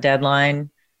yourself a deadline,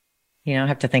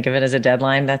 have to think of it as a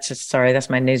deadline. That's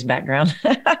my news background,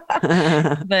 but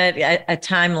a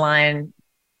timeline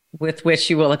with which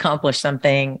you will accomplish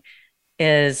something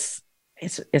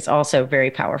it's also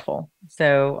very powerful.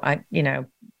 So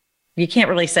you can't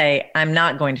really say, I'm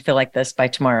not going to feel like this by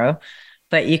tomorrow,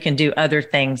 but you can do other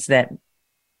things that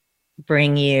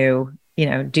bring you,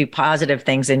 do positive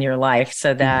things in your life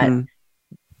so that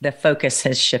the focus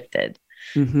has shifted.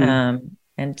 And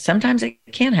And sometimes it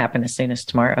can happen as soon as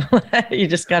tomorrow. You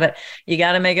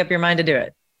gotta make up your mind to do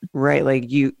it. Right.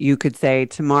 Like you could say,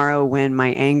 tomorrow when my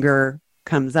anger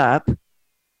comes up,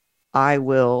 I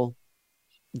will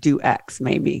do X.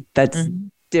 Maybe that's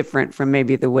different from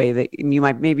maybe the way that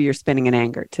maybe you're spinning in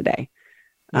anger today.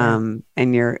 Yeah.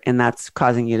 And that's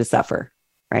causing you to suffer.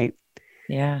 Right.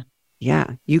 Yeah.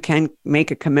 Yeah. You can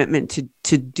make a commitment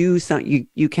to do something.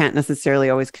 You can't necessarily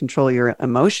always control your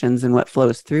emotions and what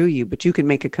flows through you, but you can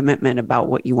make a commitment about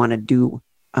what you want to do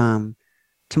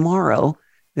tomorrow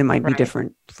that might be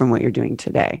different from what you're doing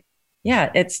today.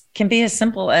 Yeah. It can be as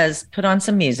simple as put on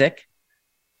some music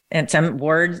and some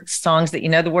songs that you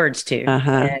know the words to,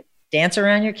 and dance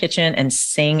around your kitchen and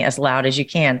sing as loud as you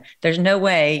can. There's no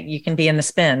way you can be in the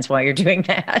spins while you're doing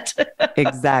that.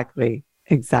 Exactly.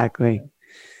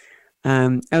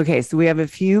 Okay. So we have a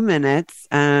few minutes.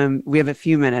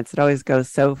 It always goes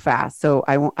so fast. So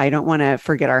I don't want to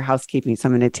forget our housekeeping. So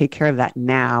I'm going to take care of that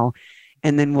now.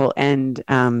 And then we'll end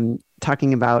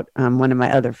talking about one of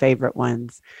my other favorite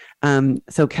ones.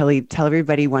 So Kelly, tell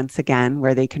everybody once again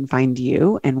where they can find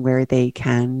you and where they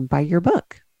can buy your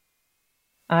book.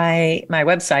 My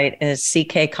website is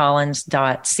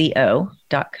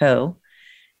ckcollins.co.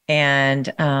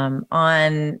 And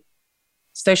on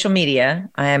social media,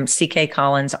 I am CK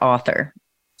Collins author.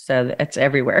 So it's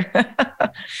everywhere.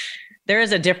 There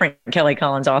is a different Kelly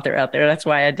Collins author out there. That's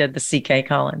why I did the CK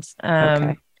Collins.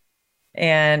 Okay.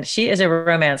 And she is a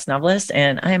romance novelist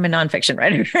and I am a nonfiction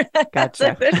writer.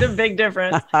 Gotcha. There's a big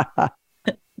difference.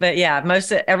 But yeah,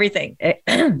 most of everything,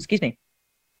 excuse me,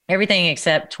 everything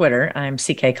except Twitter, I'm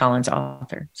CK Collins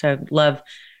author. So love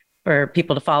for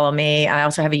people to follow me. I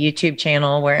also have a YouTube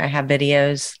channel where I have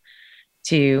videos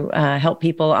to help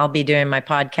people. I'll be doing my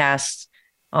podcast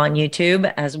on YouTube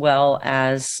as well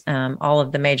as all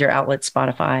of the major outlets,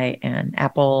 Spotify and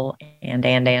Apple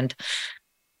and.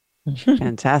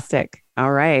 Fantastic.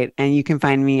 All right. And you can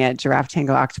find me at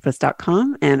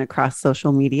giraffetangooctopus.com and across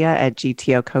social media at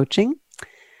GTO Coaching.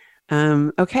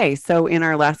 Okay. So in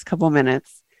our last couple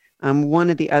minutes,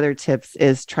 one of the other tips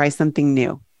is try something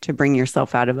new to bring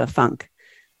yourself out of a funk.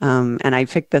 And I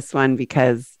picked this one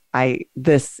because I've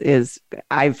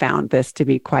found this to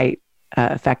be quite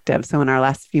effective. So in our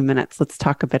last few minutes, let's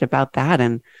talk a bit about that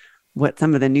and what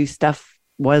some of the new stuff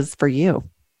was for you.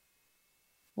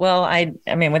 Well, I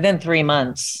mean, within 3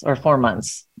 months or 4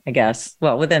 months, I guess,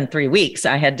 well, within 3 weeks,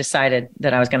 I had decided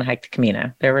that I was going to hike the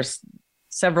Camino. There was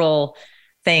several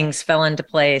things fell into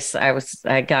place.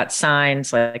 I got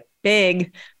signs, like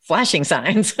big flashing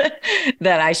signs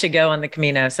that I should go on the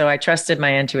Camino. So I trusted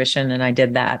my intuition and I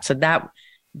did that. So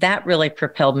that really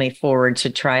propelled me forward to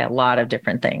try a lot of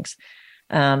different things.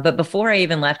 But before I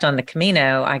even left on the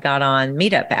Camino, I got on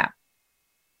Meetup app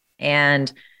and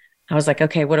I was like,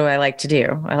 okay, what do I like to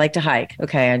do? I like to hike.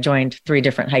 Okay. I joined 3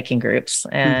 different hiking groups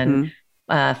and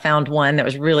found one that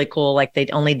was really cool. Like they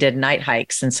only did night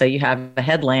hikes. And so you have a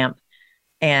headlamp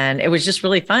and it was just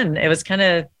really fun. It was kind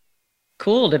of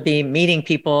cool to be meeting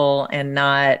people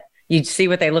and you'd see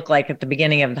what they look like at the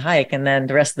beginning of the hike. And then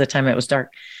the rest of the time it was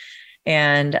dark.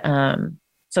 And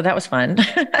so that was fun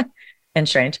and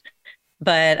strange.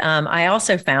 But I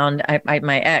also found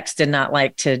my ex did not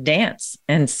like to dance.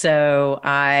 And so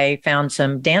I found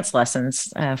some dance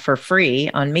lessons for free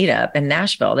on Meetup in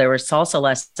Nashville. There were salsa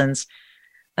lessons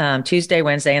Tuesday,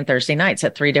 Wednesday, and Thursday nights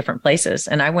at 3 different places.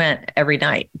 And I went every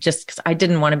night just because I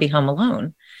didn't want to be home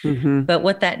alone. Mm-hmm. But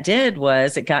what that did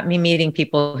was it got me meeting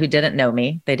people who didn't know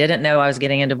me. They didn't know I was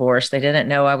getting a divorce. They didn't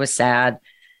know I was sad.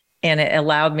 And it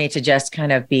allowed me to just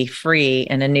kind of be free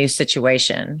in a new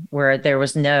situation where there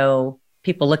was no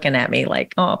people looking at me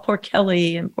like, oh, poor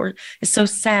Kelly and it's so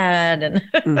sad. And,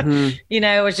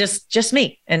 it was just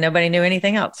me and nobody knew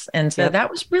anything else. And so that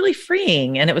was really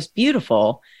freeing and it was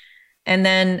beautiful. And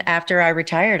then after I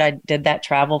retired, I did that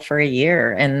travel for a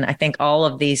year. And I think all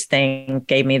of these things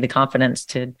gave me the confidence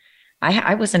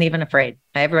I wasn't even afraid.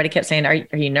 Everybody kept saying, are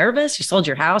you nervous? You sold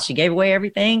your house. You gave away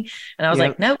everything. And I was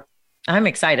like, nope, I'm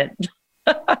excited.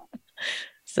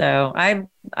 So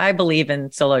I believe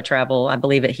in solo travel. I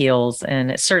believe it heals. And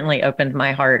it certainly opened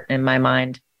my heart and my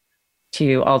mind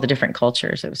to all the different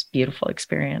cultures. It was a beautiful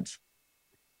experience.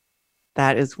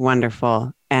 That is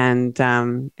wonderful. And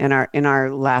in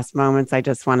our last moments, I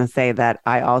just want to say that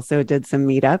I also did some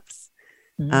meetups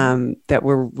that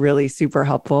were really super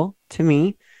helpful to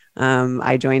me.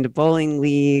 I joined a bowling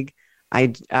league.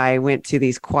 I went to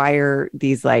these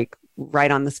like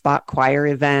right on the spot choir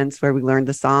events where we learned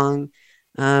the song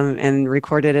and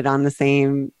recorded it on the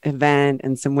same event,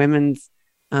 and some women's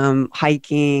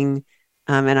hiking.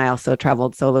 And I also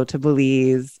traveled solo to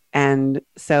Belize. And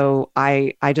so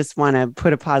I just want to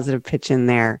put a positive pitch in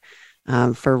there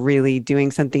for really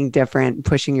doing something different,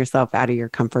 pushing yourself out of your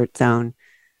comfort zone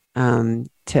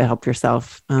to help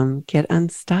yourself get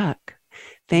unstuck.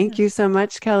 Thank you so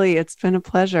much, Kelly. It's been a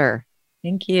pleasure.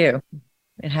 Thank you.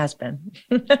 It has been.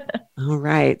 All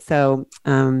right. So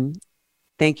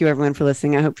thank you, everyone, for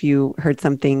listening. I hope you heard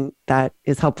something that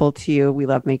is helpful to you. We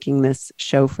love making this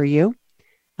show for you.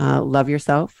 Love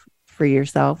yourself, free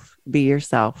yourself, be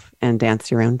yourself, and dance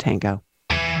your own tango.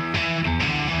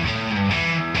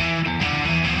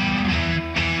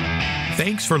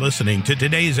 Thanks for listening to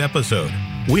today's episode.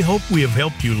 We hope we have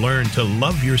helped you learn to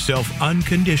love yourself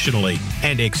unconditionally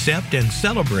and accept and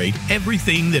celebrate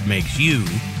everything that makes you,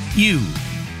 you.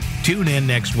 Tune in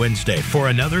next Wednesday for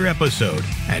another episode.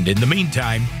 And in the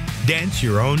meantime, dance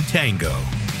your own tango.